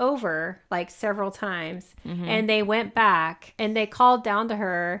passed over like several times and they went back and they called down to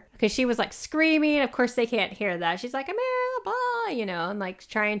her because she was like screaming. Of course, they can't hear that. She's like, I'm here, blah, you know, and like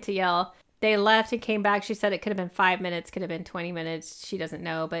trying to yell. They left and came back. She said it could have been 5 minutes, could have been 20 minutes. She doesn't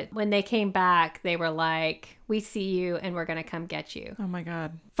know. But when they came back, they were like, we see you and we're going to come get you. Oh my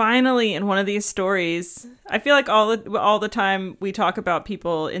God. Finally, in one of these stories, I feel like all the time we talk about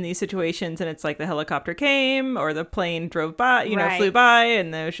people in these situations and it's like the helicopter came or the plane drove by, you know, flew by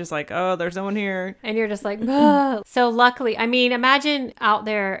and it was just like, oh, there's no one here. And you're just like, oh. So luckily, I mean, imagine out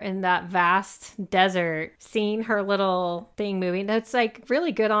there in that vast desert, seeing her little thing moving. That's like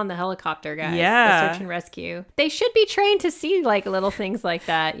really good on the helicopter guys. Yeah. The search and rescue. They should be trained to see like little things like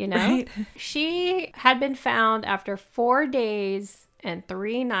that, you know? Right. She had been found after 4 days and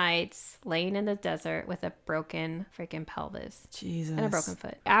 3 nights laying in the desert with a broken freaking pelvis. Jesus. And a broken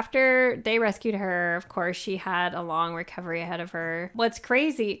foot. After they rescued her, of course, she had a long recovery ahead of her. What's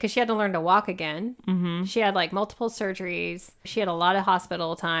crazy, because she had to learn to walk again. She had like multiple surgeries. She had a lot of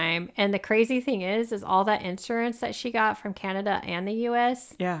hospital time. And the crazy thing is all that insurance that she got from Canada and the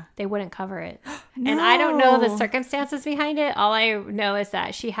US, they wouldn't cover it. No. And I don't know the circumstances behind it. All I know is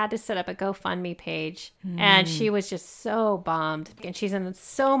that she had to set up a GoFundMe page. And she was just so bummed. And she's in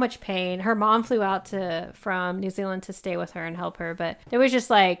so much pain. Her mom flew out from New Zealand to stay with her and help her. But it was just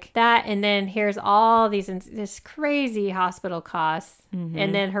like that. And then here's all this crazy hospital costs.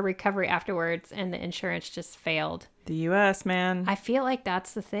 And then her recovery afterwards, and the insurance just failed. The U.S., man. I feel like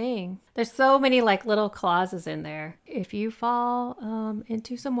that's the thing. There's so many like little clauses in there. If you fall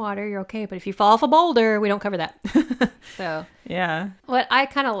into some water, you're okay. But if you fall off a boulder, we don't cover that. So yeah. What I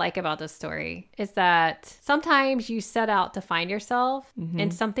kind of like about this story is that sometimes you set out to find yourself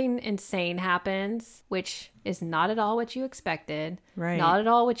and something insane happens, which is not at all what you expected, not at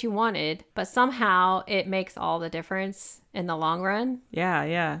all what you wanted, but somehow it makes all the difference in the long run.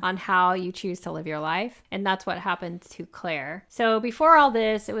 Yeah. On how you choose to live your life. And that's what happened to Claire. So before all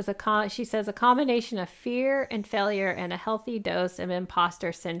this, it was she says a combination of fear and failure and a healthy dose of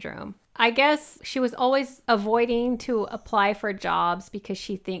imposter syndrome. I guess she was always avoiding to apply for jobs because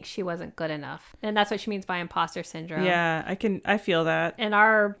she thinks she wasn't good enough. And that's what she means by imposter syndrome. Yeah, I feel that. In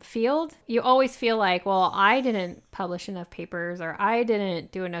our field, you always feel like, well, I didn't publish enough papers, or I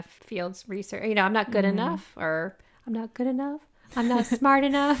didn't do enough fields research. You know, I'm not good enough, or I'm not good enough. I'm not smart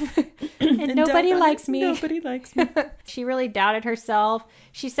enough. and nobody likes me. Nobody likes me. She really doubted herself.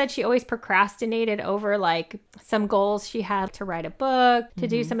 She said she always procrastinated over like some goals she had to write a book, to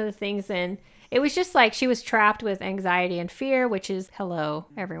do some of the things. And it was just like she was trapped with anxiety and fear, which is hello,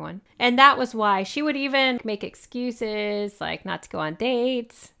 everyone. And that was why she would even make excuses like not to go on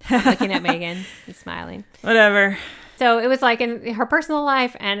dates. I'm looking at Megan and smiling. Whatever. So it was like in her personal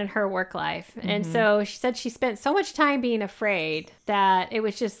life and in her work life. And so she said she spent so much time being afraid that it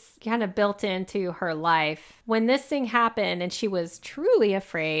was just kind of built into her life. When this thing happened and she was truly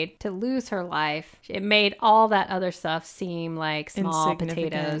afraid to lose her life, it made all that other stuff seem like small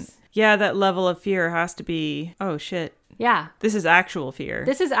potatoes. Yeah, that level of fear has to be, oh shit. Yeah. This is actual fear.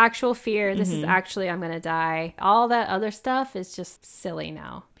 This is actual fear. This is actually, I'm going to die. All that other stuff is just silly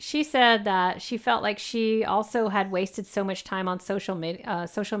now. She said that she felt like she also had wasted so much time on social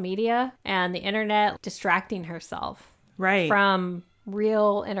media and the internet, distracting herself from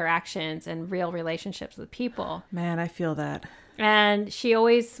real interactions and real relationships with people. Man, I feel that. And she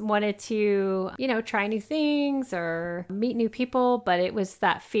always wanted to, you know, try new things or meet new people. But it was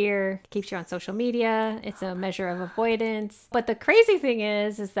that fear keeps you on social media. It's a measure of avoidance. But the crazy thing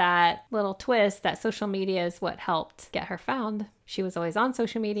is that little twist that social media is what helped get her found. She was always on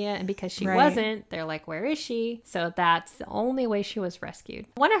social media, and because she wasn't, they're like, where is she? So that's the only way she was rescued.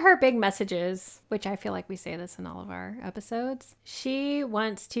 One of her big messages, which I feel like we say this in all of our episodes, she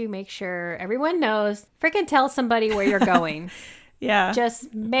wants to make sure everyone knows, freaking tell somebody where you're going. Yeah.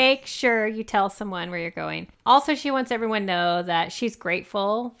 Just make sure you tell someone where you're going. Also, she wants everyone to know that she's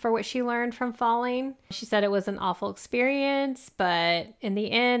grateful for what she learned from falling. She said it was an awful experience, but in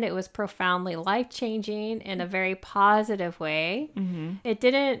the end, it was profoundly life-changing in a very positive way. Mm-hmm. It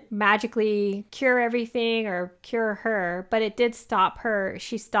didn't magically cure everything or cure her, but it did stop her.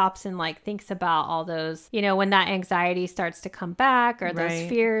 She stops and like thinks about all those, you know, when that anxiety starts to come back or those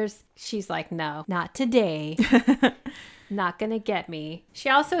fears, she's like, no, not today. Not gonna get me. She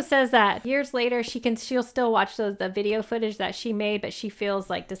also says that years later she'll still watch the video footage that she made, but she feels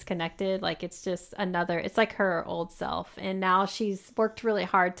like disconnected, like it's just it's like her old self. And now she's worked really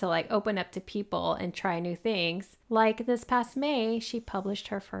hard to like open up to people and try new things. Like this past May, she published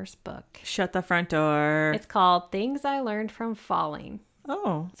her first book. Shut the front door. It's called Things I Learned from Falling.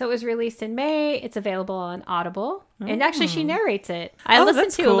 Oh. So it was released in May. It's available on Audible. And actually, she narrates it. I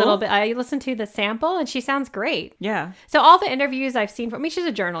listened to a little bit. I listened to the sample, and she sounds great. Yeah. So all the interviews I've seen from, she's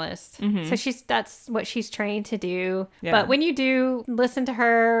a journalist, so that's what she's trained to do. Yeah. But when you do listen to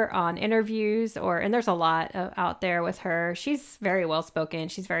her on interviews, and there's a lot out there with her, she's very well spoken.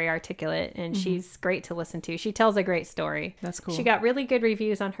 She's very articulate, and she's great to listen to. She tells a great story. That's cool. She got really good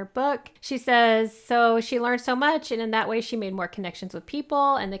reviews on her book. She says, so she learned so much, and in that way, she made more connections with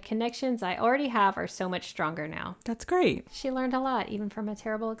people, and the connections I already have are so much stronger now. That's great. She learned a lot, even from a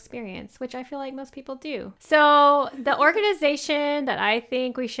terrible experience, which I feel like most people do. So the organization that I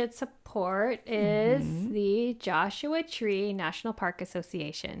think we should support is the Joshua Tree National Park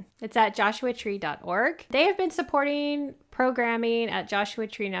Association. It's at joshuatree.org. They have been supporting programming at Joshua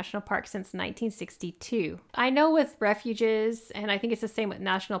Tree National Park since 1962. I know with refuges, and I think it's the same with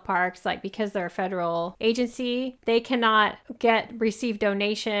national parks, like because they're a federal agency, they cannot receive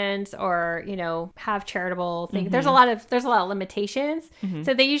donations or, you know, have charitable things. There's a lot of limitations.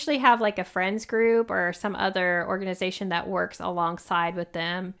 So they usually have like a friends group or some other organization that works alongside with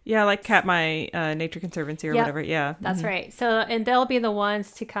them. Yeah, like Katmai Nature Conservancy or whatever. Yeah. That's right. So, and they'll be the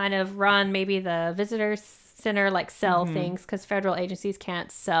ones to kind of run maybe the visitors center, like sell things, because federal agencies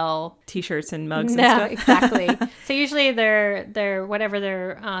can't sell t-shirts and mugs and stuff. Exactly. So usually they're whatever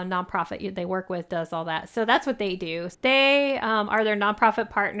their nonprofit they work with does all that. So that's what they do. They are their nonprofit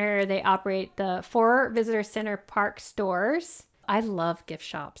partner. They operate the 4 visitor center park stores. I love gift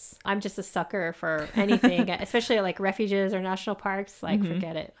shops. I'm just a sucker for anything, especially like refuges or national parks. Like,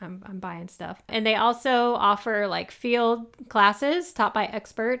 forget it. I'm buying stuff. And they also offer like field classes taught by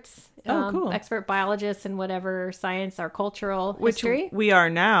experts. Cool. Expert biologists in whatever science or cultural history. Which we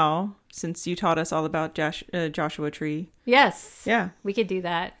are now, since you taught us all about Joshua Tree. Yes. Yeah. We could do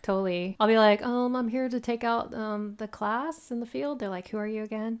that. Totally. I'll be like, I'm here to take out the class in the field. They're like, who are you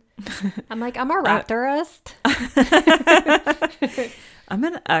again? I'm like, I'm a raptorist. I'm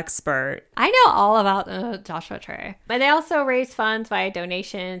an expert. I know all about Joshua Tree. But they also raise funds via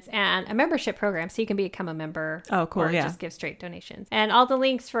donations and a membership program, so you can become a member. Oh, cool. Or just give straight donations. And all the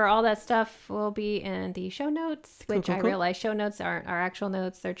links for all that stuff will be in the show notes, which I realize show notes aren't our actual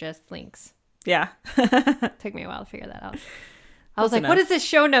notes. They're just links. Yeah. Took me a while to figure that out. I was like, what does this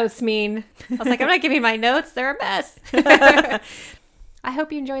show notes mean? I was like, I'm not giving my notes. They're a mess. I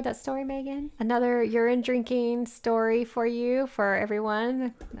hope you enjoyed that story, Megan. Another urine drinking story for you, for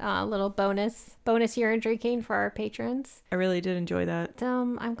everyone. A little bonus urine drinking for our patrons. I really did enjoy that.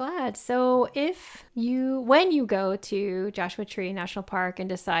 I'm glad. So when you go to Joshua Tree National Park and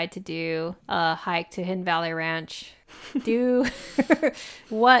decide to do a hike to Hidden Valley Ranch,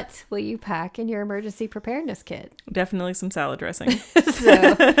 what will you pack in your emergency preparedness kit? Definitely some salad dressing.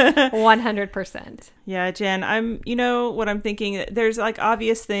 So 100%. Yeah, Jen, what I'm thinking, there's like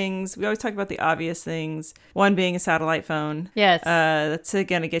obvious things. We always talk about the obvious things. One being a satellite phone. Yes. That's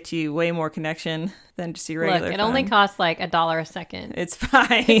going to get you way more connection than just your regular phone. Look, it only costs like $1 a second. It's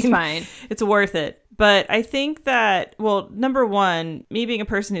fine. It's fine. It's worth it. But I think that, well, number one, me being a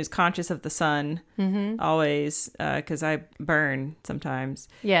person who's conscious of the sun, always, because I burn sometimes.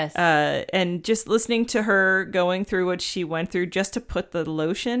 Yes. And just listening to her going through what she went through just to put the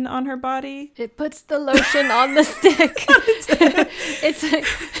lotion on her body. It puts the lotion on the stick. It's like,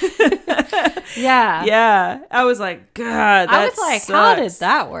 yeah. Yeah. I was like, God, that I was like, sucks. how did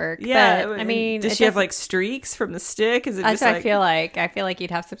that work? Yeah. But, I mean, does she have like streaks from the stick? Is it that's just what like, I feel like you'd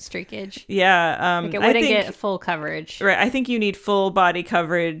have some streakage. Yeah. Like it wouldn't get full coverage. Right. I think you need full body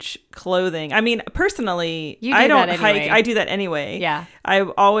coverage clothing. I mean, personally, I don't hike. I do that anyway. Yeah. I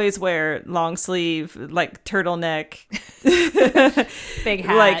always wear long sleeve, like turtleneck, big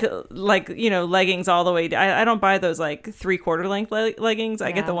hat, like leggings all the way down. I don't buy those like 3/4 length leggings.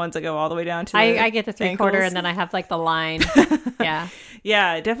 I get the ones that go all the way down to. I get the 3/4, and then I have like the line. Yeah.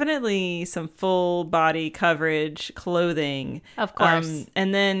 Yeah, definitely some full full body coverage clothing. Of course.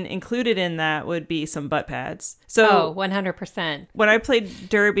 And then included in that would be some butt pads. So 100%. when I played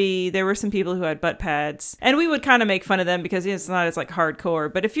derby, there were some people who had butt pads, and we would kind of make fun of them because it's not as like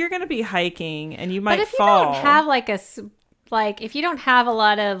hardcore. But if you're going to be hiking and you might But if fall, you don't have if you don't have a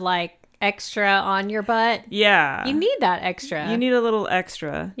lot of like extra on your butt, yeah, you need that extra. You need a little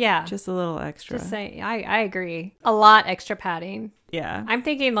extra. Yeah. Just a little extra. Just say, I agree. A lot extra padding. Yeah. I'm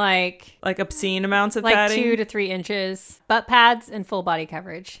thinking like obscene amounts of like padding. 2 to 3 inches. Butt pads and full body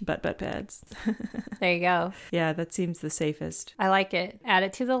coverage. Butt pads. There you go. Yeah, that seems the safest. I like it. Add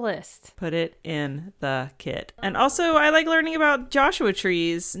it to the list. Put it in the kit. And also, I like learning about Joshua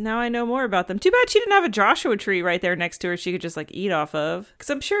trees. Now I know more about them. Too bad she didn't have a Joshua tree right there next to her she could just like eat off of. Because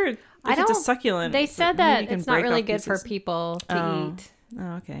I'm sure if it's a succulent. They said that it's not really good for people to eat.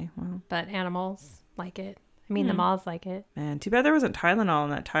 Oh, okay. Well, but animals like it. I mean, the moths like it. Man, too bad there wasn't Tylenol in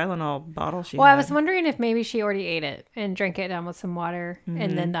that Tylenol bottle she had. I was wondering if maybe she already ate it and drank it down with some water,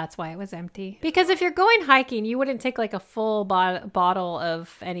 and then that's why it was empty. Because if you're going hiking, you wouldn't take like a full bottle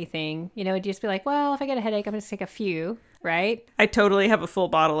of anything. You know, it'd just be like, well, if I get a headache, I'm going to take a few. Right? I totally have a full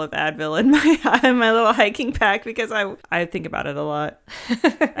bottle of Advil in my little hiking pack because I think about it a lot.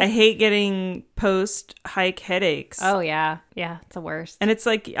 I hate getting post-hike headaches. Oh, yeah. Yeah, it's the worst. And it's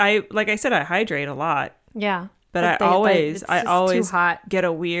like I said, I hydrate a lot. Yeah. But I always too hot. get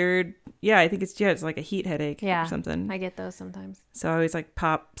a weird, I think it's like a heat headache or something. I get those sometimes. So I always like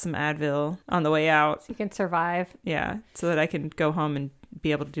pop some Advil on the way out. So you can survive. Yeah, so that I can go home and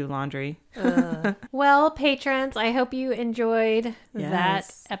be able to do laundry. Well, patrons, I hope you enjoyed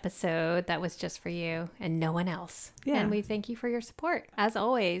that episode. That was just for you and no one else. Yeah. And we thank you for your support, as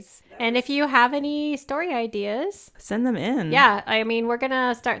always. Yes. And if you have any story ideas, send them in. Yeah, I mean, we're going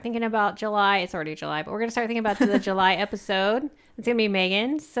to start thinking about July. It's already July, but we're going to start thinking about the July episode. It's going to be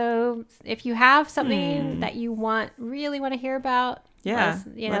Megan. So if you have something that you really want to hear about,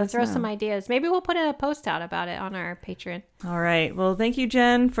 throw some ideas. Maybe we'll put a post out about it on our Patreon. All right. Well, thank you,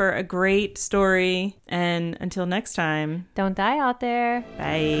 Jen, for a great story. And until next time, don't die out there.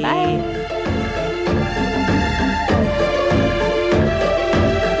 Bye. Bye.